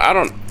 I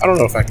don't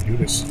know if I can do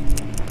this.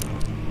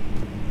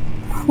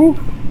 Whew.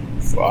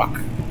 Fuck.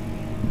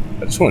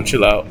 I just want to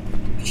chill out.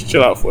 Just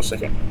chill out for a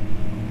second.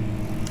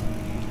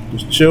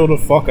 Just chill the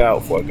fuck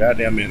out for a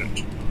goddamn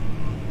minute.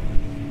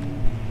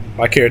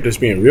 My character's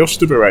being real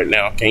stupid right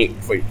now. Can't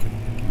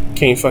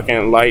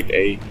fucking light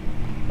a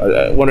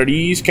one of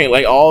these. Can't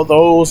light all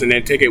those and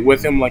then take it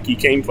with him like he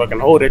can't fucking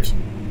hold it.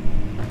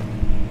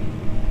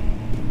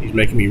 He's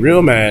making me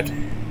real mad.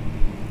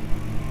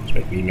 He's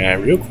making me mad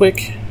real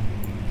quick.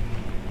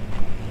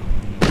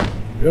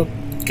 Real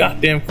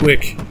goddamn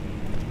quick.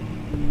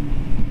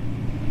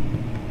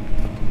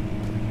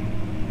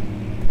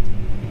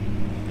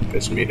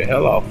 Pissing me the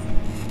hell off.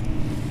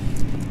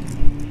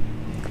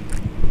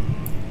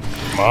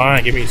 Come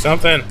on, give me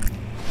something.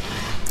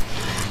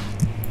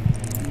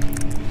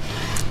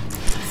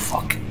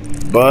 Fuck.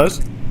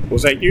 Buzz?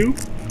 Was that you?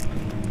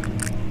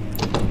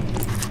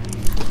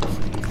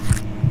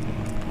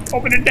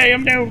 Open the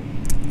damn door.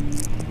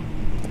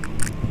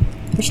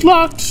 It's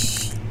locked.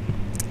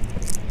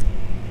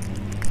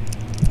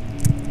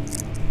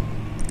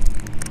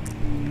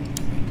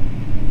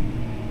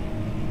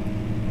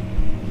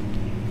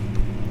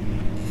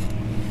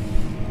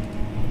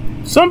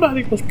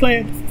 Somebody was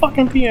playing the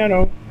fucking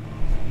piano.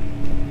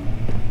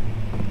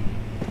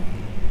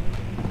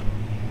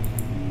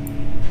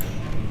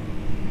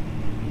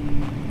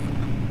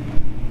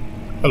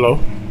 Hello.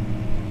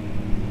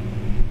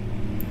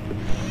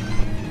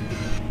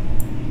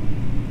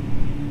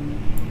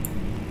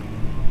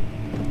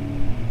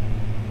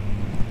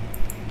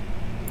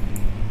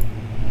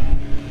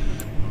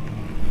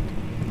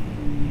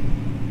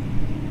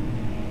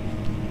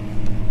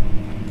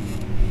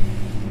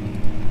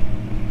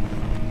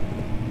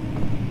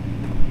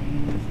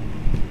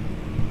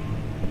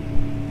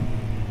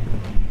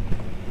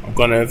 I'm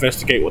gonna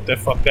investigate what the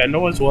fuck that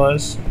noise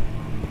was.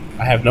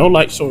 I have no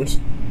light source.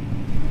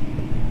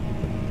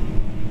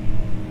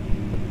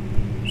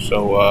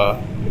 So,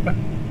 okay.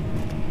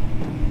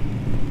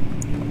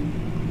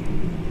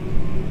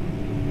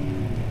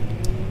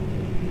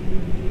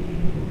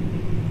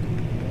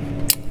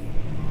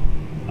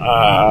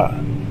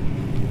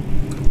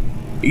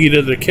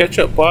 Either the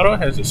ketchup bottle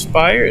has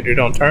expired, it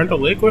don't turn to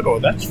liquid, or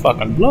that's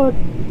fucking blood.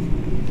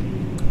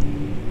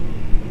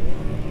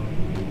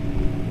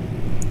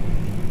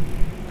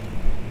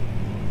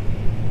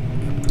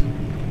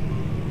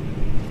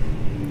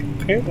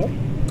 Okay,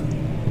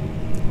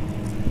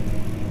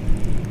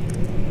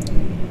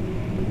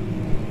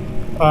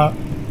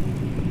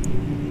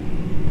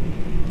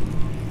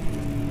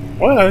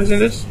 well, isn't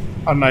this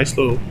a nice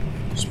little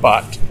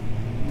spot?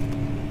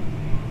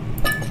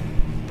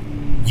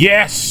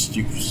 Yes,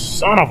 you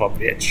son of a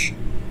bitch.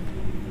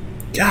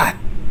 God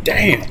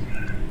damn.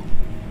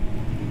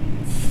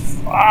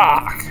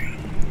 Fuck.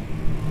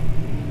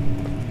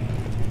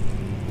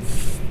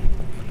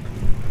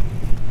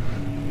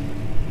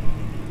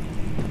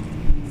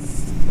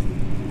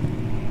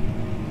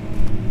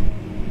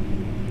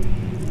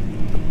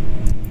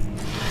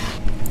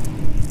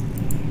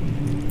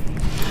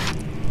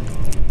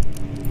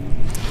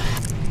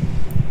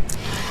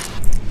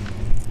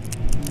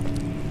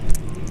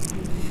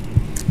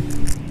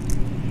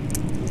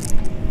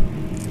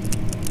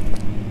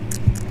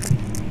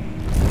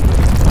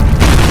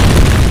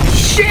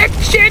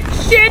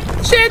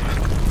 Shit!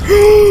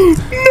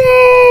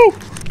 No!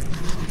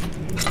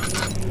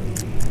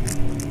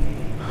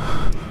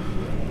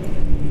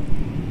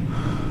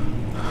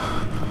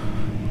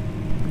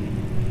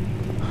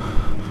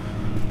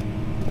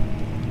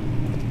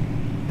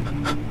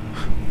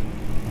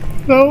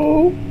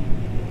 No!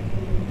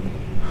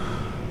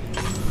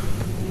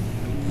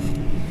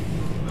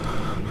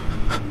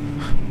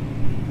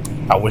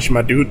 I wish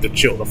my dude to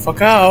chill the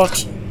fuck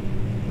out.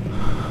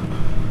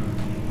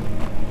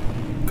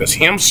 Because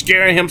him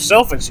scaring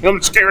himself is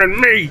him scaring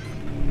me.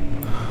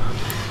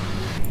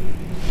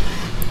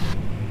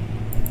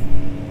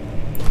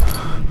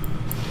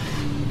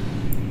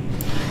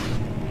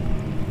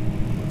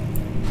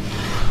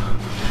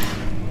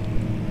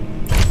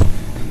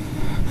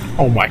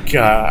 Oh my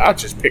god, I'm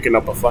just picking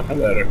up a fucking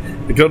letter.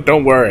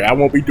 Don't worry, I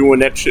won't be doing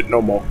that shit no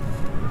more.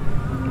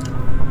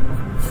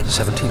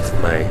 17th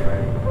of May,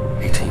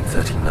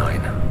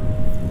 1839.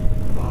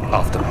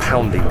 After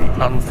pounding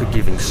the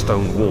unforgiving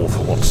stone wall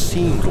for what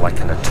seemed like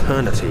an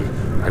eternity,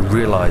 I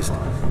realized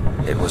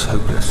it was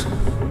hopeless.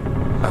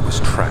 I was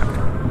trapped.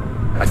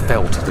 I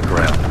fell to the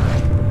ground,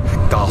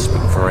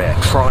 gasping for air,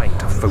 trying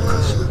to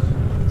focus.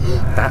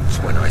 That's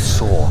when I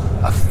saw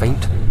a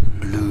faint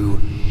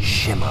blue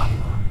shimmer.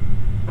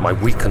 My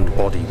weakened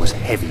body was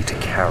heavy to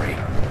carry,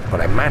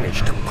 but I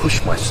managed to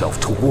push myself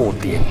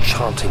toward the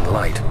enchanting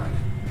light.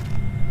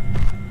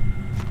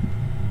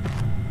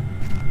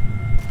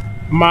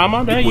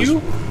 Mama, that you?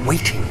 It was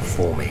waiting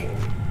for me.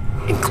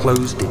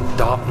 Enclosed in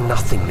dark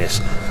nothingness,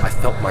 I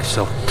felt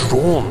myself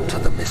drawn to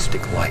the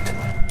mystic light.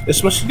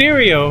 It's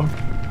Mysterio.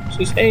 It's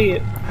his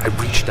head. I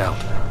reached out,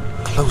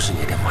 closing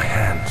it in my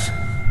hands.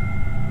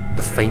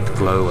 The faint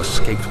glow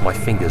escaped my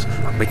fingers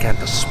and began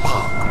to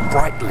spark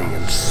brightly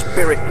and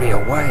spirit me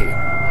away,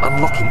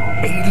 unlocking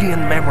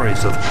alien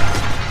memories of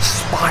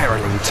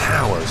spiraling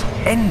towers,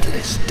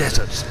 endless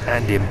deserts,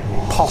 and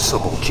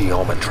impossible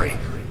geometry.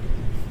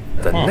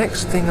 The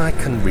next thing I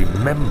can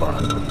remember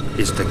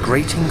is the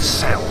grating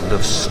sound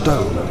of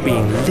stone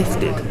being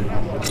lifted,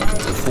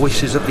 the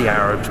voices of the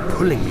Arabs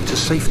pulling me to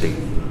safety,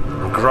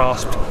 and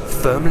grasped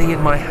firmly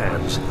in my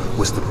hands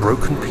was the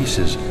broken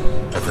pieces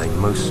of a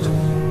most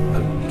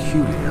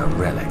peculiar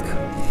relic.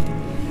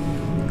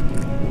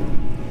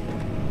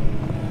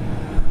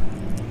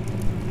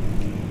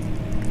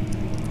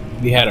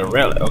 He had a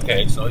relic.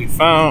 Okay, so he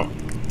found...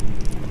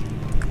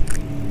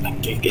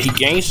 He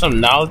gained some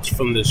knowledge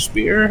from the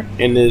spear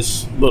in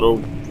this little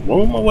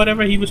room or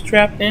whatever he was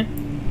trapped in.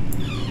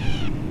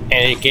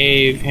 And it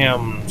gave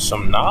him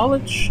some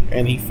knowledge,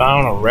 and he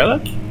found a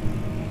relic?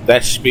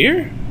 That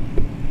spear?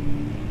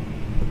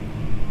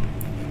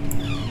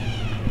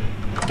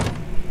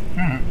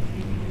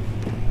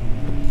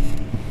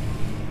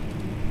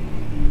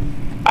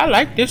 I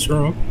like this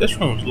room. This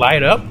room's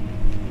light up.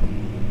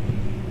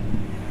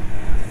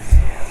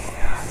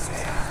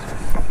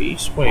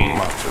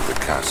 Much of the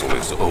castle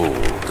is old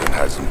and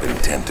hasn't been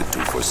tended to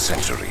for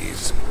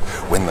centuries.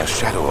 When the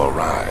shadow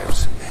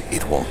arrives,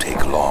 it won't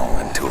take long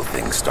until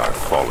things start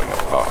falling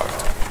apart.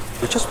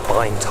 We're just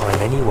buying time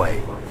anyway.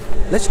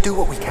 Let's do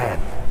what we can.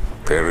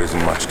 There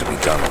isn't much to be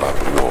done about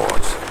the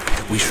wards.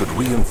 We should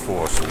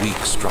reinforce weak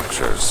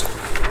structures.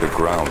 The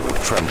ground will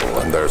tremble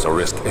and there's a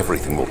risk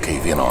everything will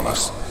cave in on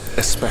us,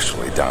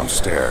 especially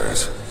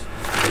downstairs.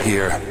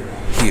 Here,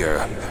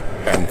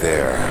 and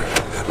there.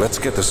 Let's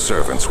get the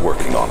servants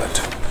working on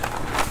it.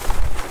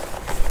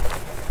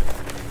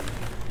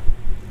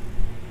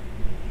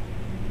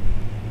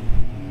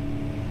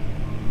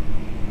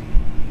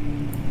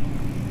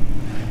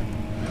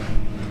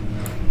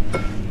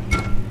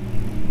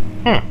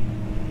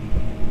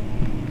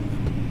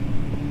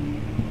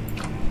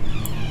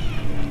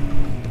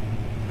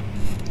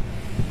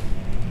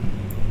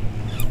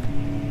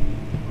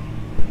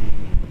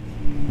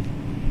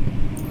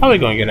 How are we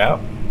gonna get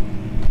out?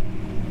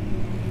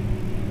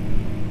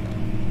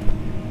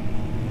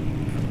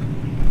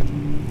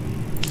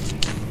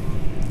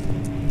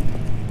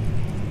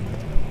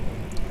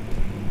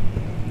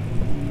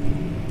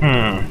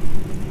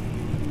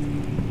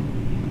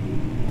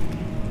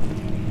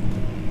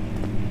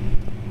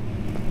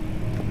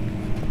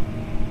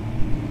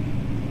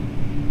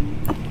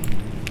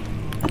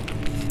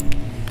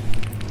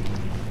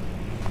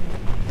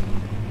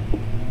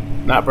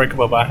 Not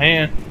breakable by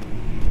hand.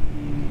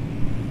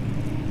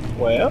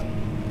 Well,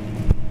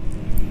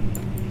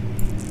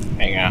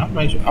 hang on.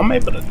 I'm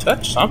able to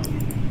touch something.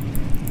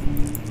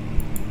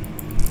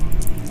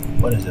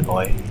 What is it,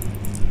 boy?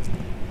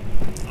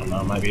 I don't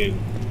know. It might be.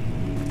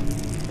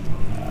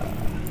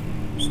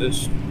 What's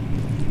this?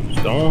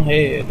 Stone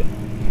head.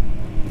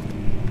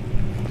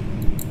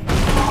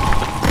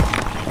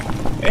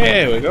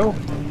 There we go.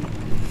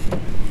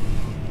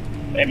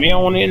 Let me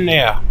on in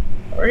there.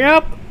 Hurry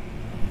up.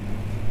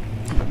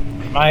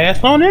 My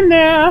ass on in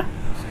there.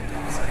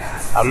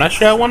 I'm not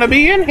sure I want to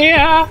be in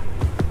here.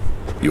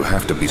 You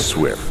have to be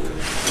swift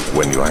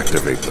when you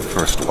activate the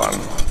first one.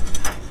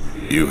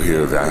 You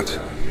hear that?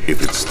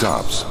 If it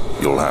stops,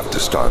 you'll have to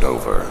start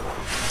over.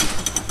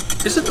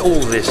 Isn't all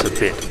this a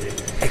bit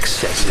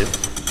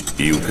excessive?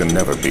 You can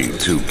never be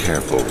too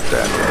careful,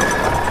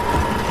 Daniel.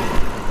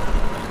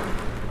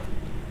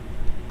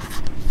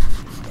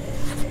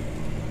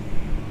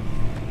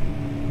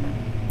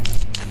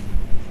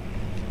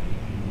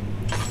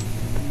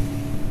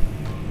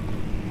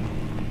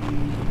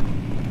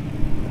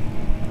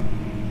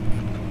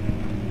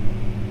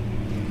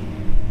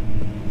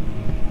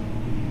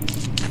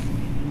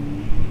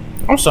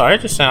 I'm sorry,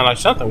 it just sounded like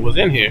something was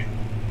in here.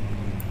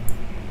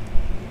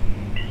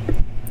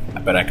 I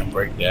bet I can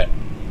break that.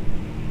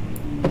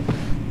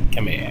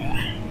 Come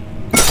here.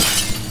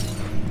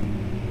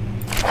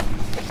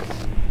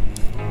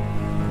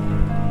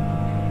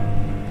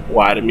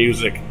 Why the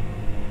music?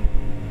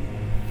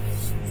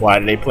 Why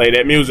did they play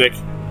that music?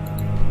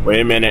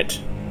 Wait a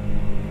minute.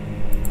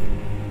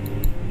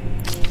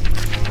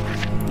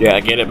 Yeah, I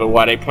get it, but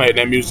why they playing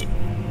that music?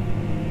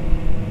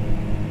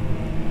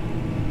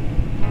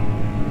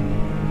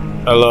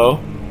 Hello?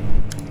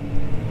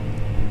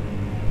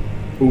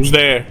 Who's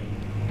there?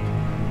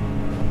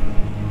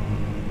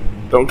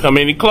 Don't come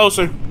any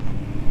closer.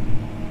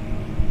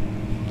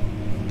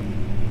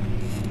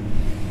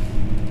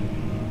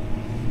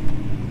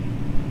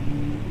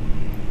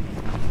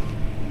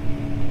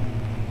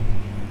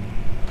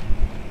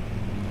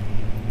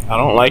 I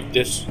don't like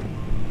this.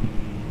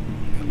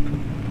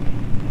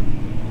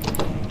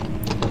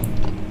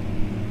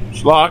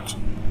 It's locked.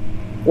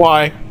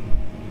 Why?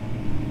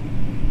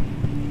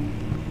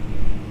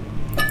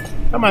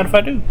 Don't mind if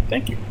I do.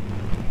 Thank you.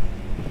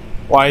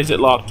 Why is it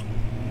locked?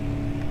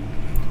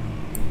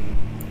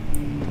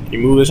 Can you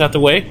move this out the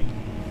way?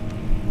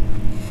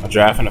 A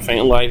draft and a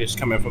faint light is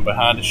coming from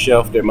behind the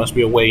shelf. There must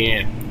be a way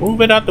in.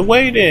 Move it out the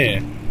way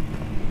then.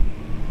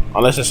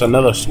 Unless it's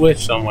another switch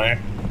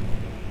somewhere.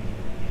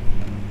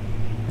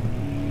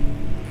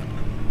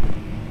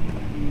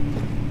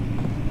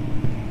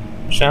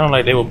 Sound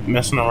like they were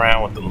messing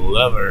around with the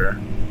lever.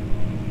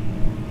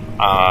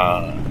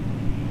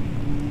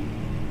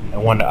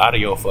 And one of the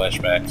audio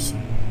flashbacks.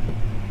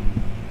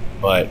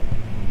 But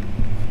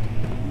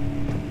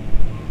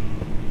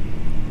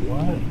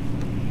what?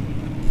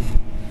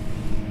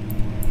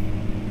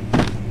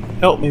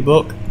 Help me,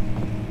 book.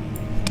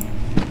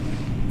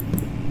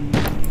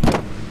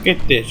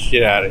 Get this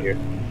shit out of here.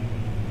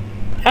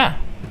 Ha!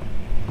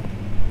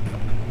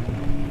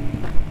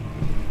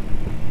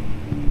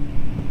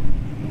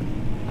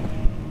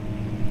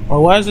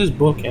 Well, why is this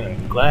book in a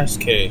glass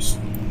case?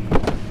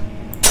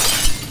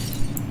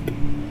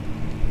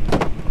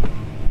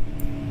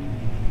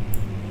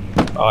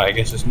 Oh, I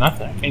guess it's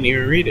nothing. I can't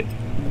even read it.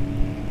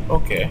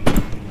 Okay.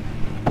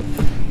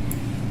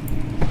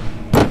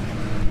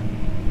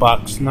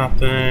 Box,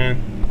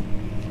 nothing.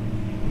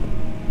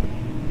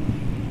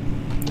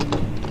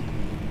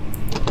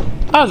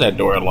 How's that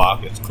door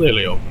locked? It's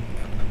clearly open.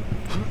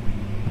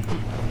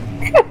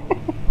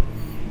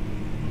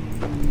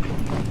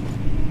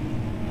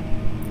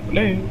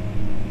 Hello.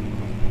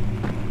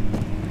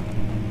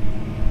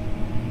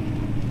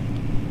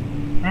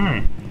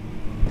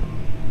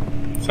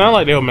 Sound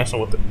like they were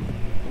messing with it.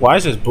 Why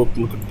is this book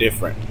looking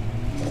different?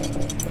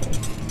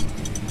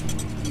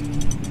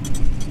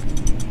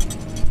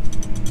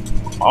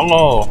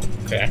 Oh,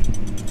 okay.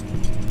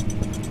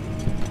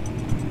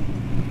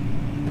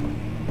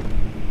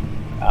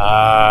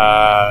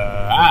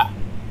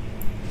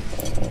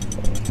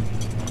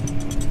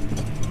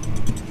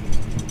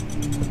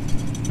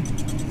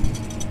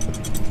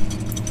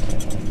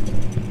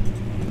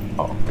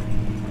 Oh.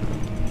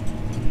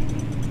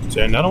 Is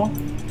there another one?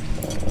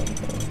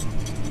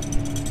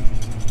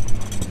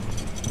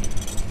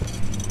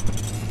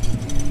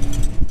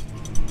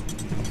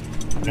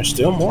 There's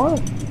still more?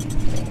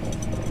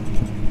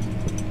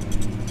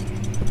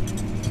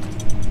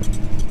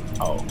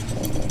 Oh,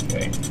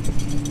 okay.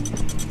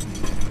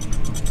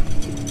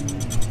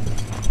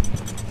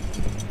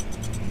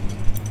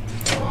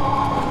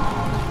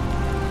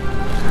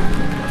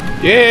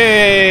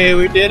 Yay,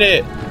 we did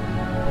it!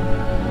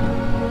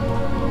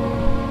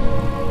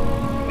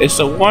 It's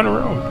a one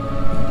room.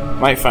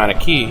 Might find a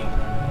key.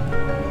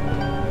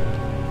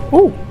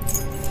 Ooh!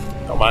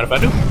 Don't mind if I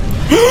do.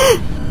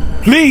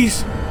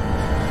 Please!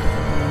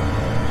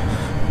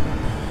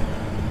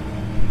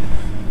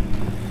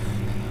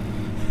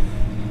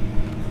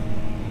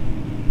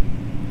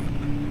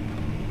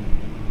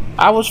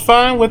 I was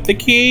fine with the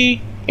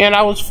key, and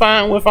I was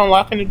fine with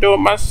unlocking the door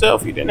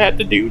myself. You didn't have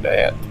to do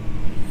that.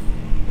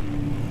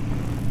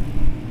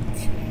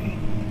 Okay.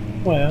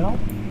 Well,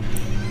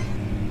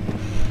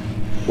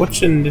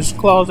 what's in this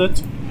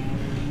closet?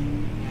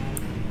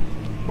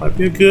 Might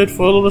be good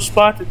for a little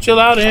spot to chill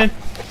out in.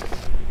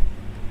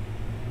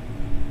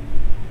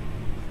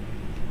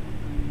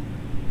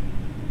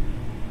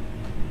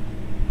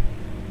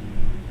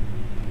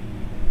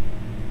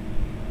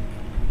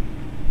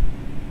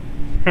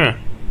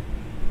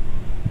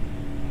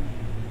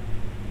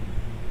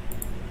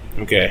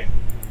 Okay.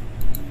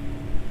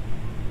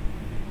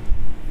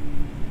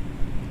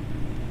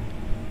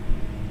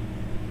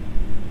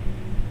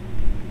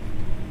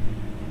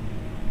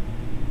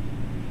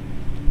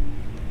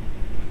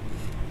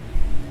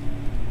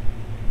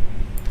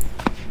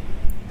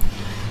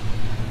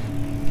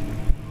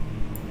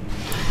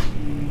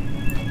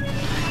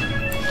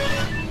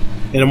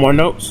 Any more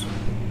notes?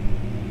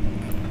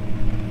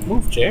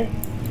 Move, chair.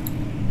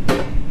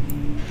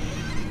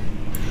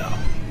 No.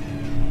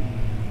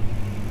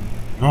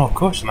 No, of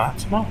course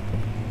not. No.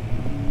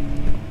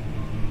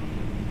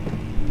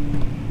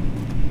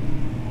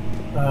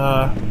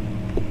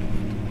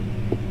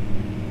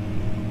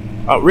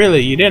 Oh,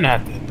 really? You didn't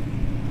have to.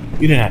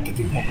 You didn't have to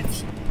do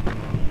that.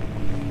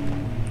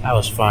 I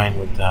was fine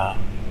with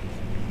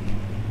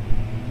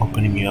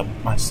opening me up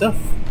myself.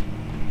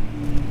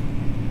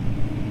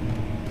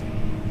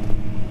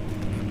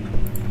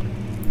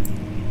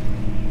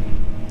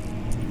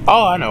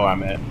 Oh, I know where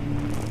I'm at.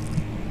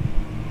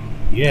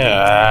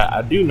 Yeah,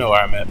 I do know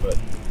where I'm at, but...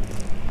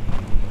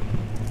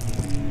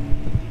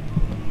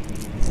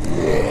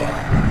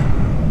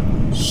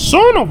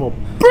 Son of a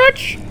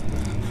bitch!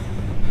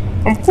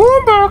 I'm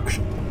going back!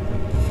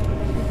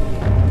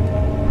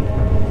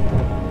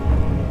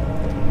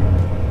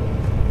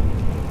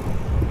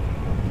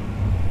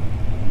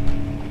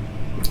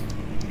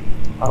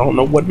 I don't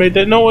know what made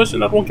that noise,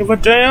 and I don't give a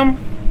damn.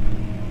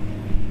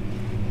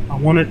 I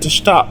want it to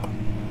stop.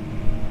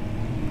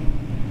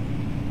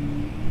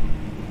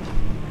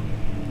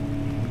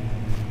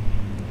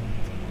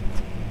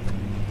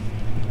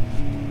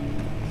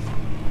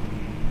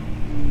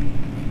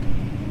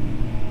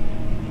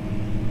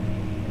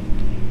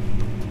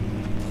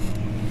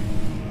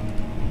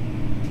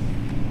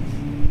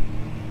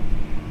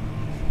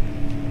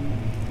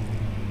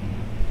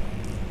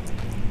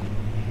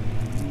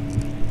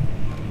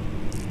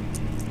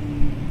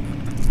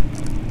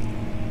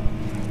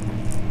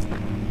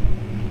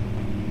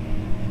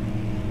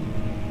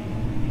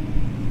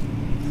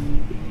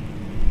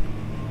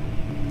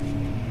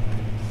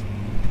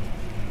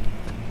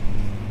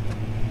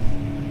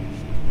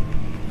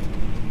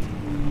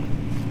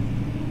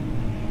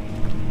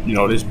 You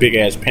know, this big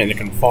ass panda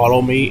can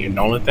follow me, and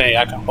the only thing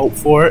I can hope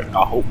for it,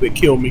 I hope it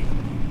kill me.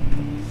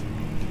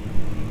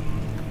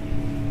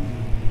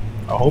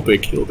 I hope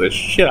it kill the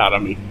shit out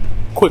of me.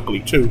 Quickly,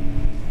 too.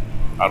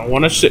 I don't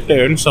want to sit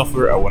there and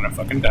suffer. I want to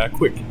fucking die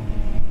quick.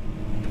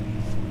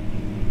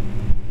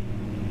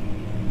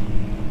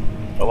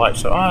 The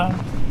lights are on.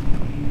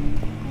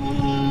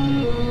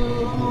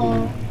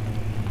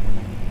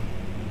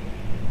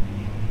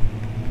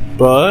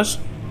 Buzz?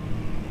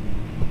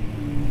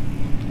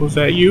 Was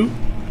that you?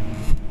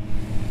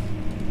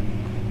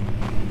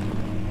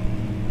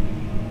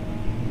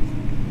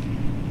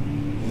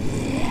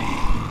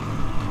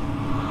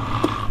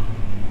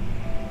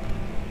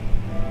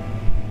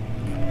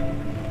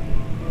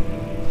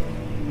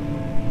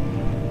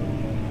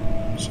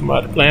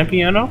 Somebody playing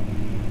piano?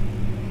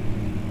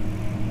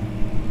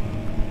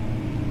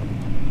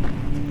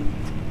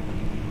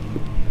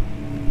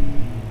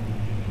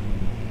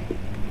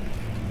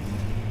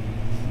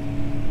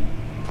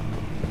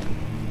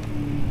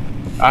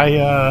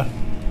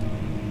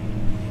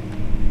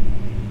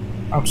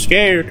 I'm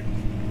scared.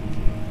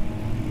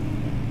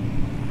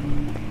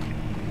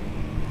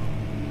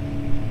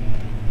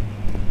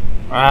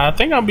 I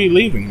think I'll be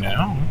leaving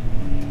now.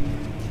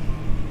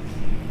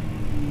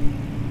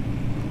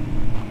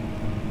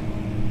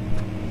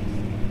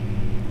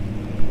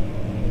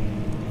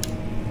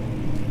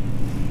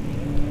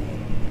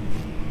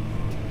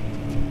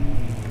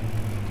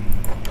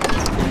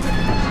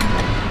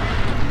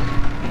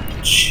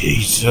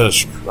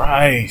 Jesus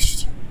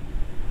Christ.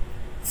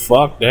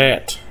 Fuck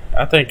that.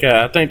 I think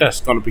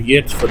that's gonna be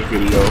it for the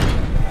video.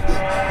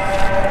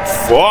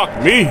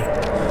 Fuck me.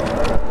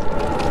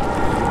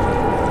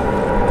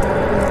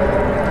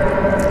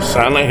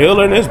 Silent Hill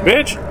in this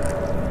bitch.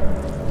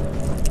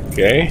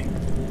 Okay.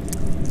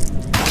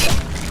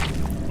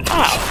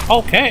 Ah,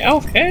 okay.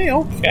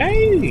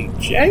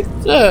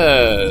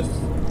 Jesus.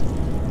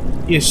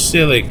 You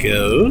silly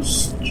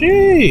goose.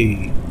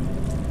 Gee.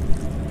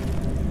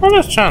 I'm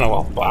just trying to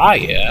walk by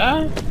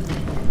ya.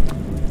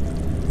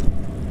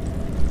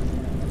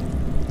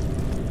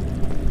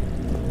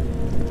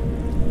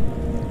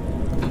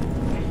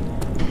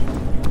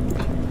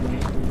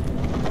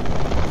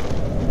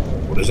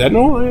 What is that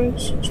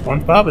noise?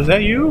 SpongeBob, is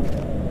that you?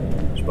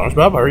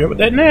 SpongeBob, hurry up with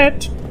that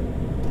net.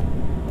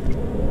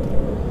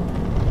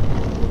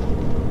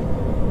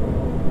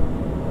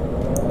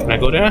 Can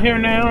I go down here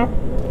now?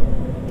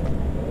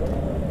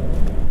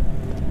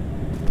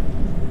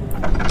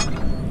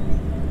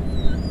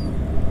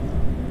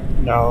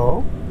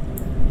 No.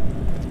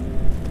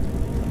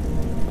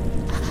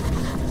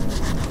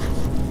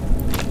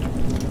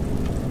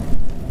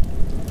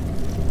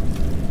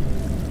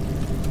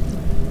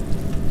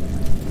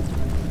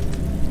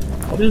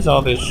 What is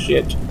all this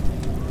shit?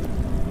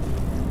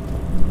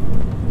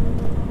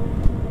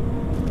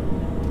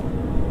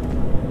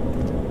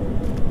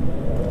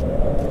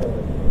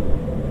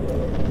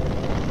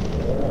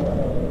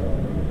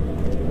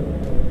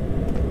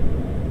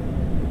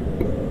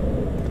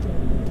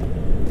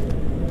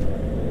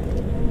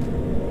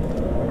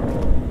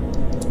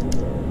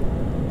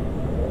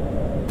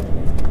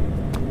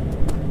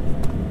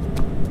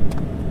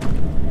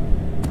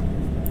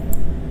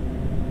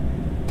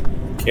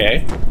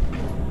 Okay.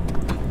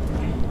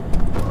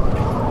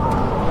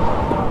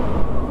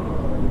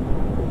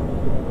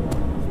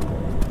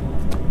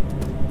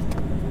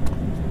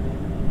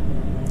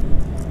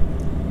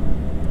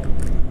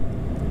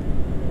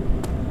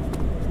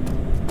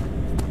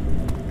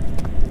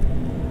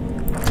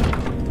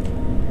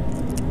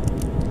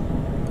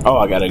 Oh,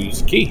 I gotta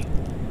use the key.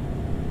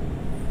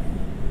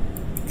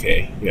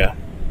 Okay, yeah.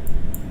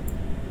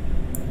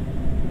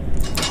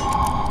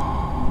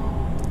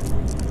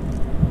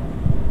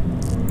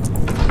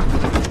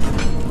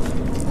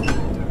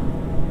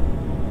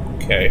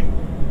 Okay.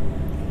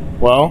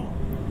 Well,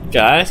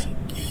 guys,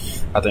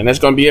 I think that's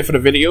gonna be it for the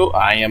video.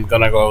 I am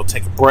gonna go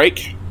take a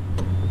break.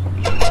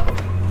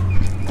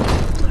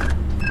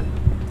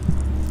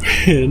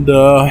 And,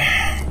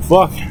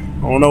 fuck.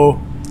 I don't know.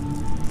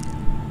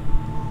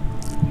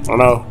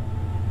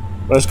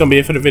 But that's gonna be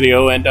it for the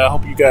video, and I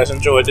hope you guys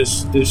enjoyed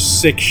this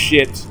sick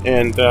shit.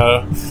 And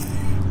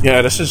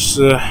yeah, this is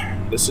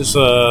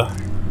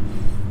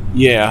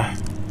yeah.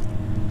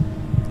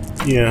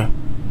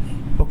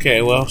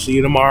 Okay, well, see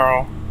you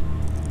tomorrow.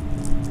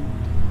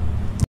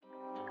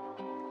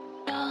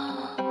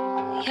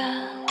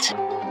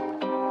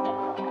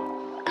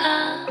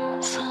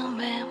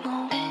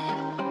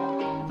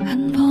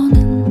 한 번은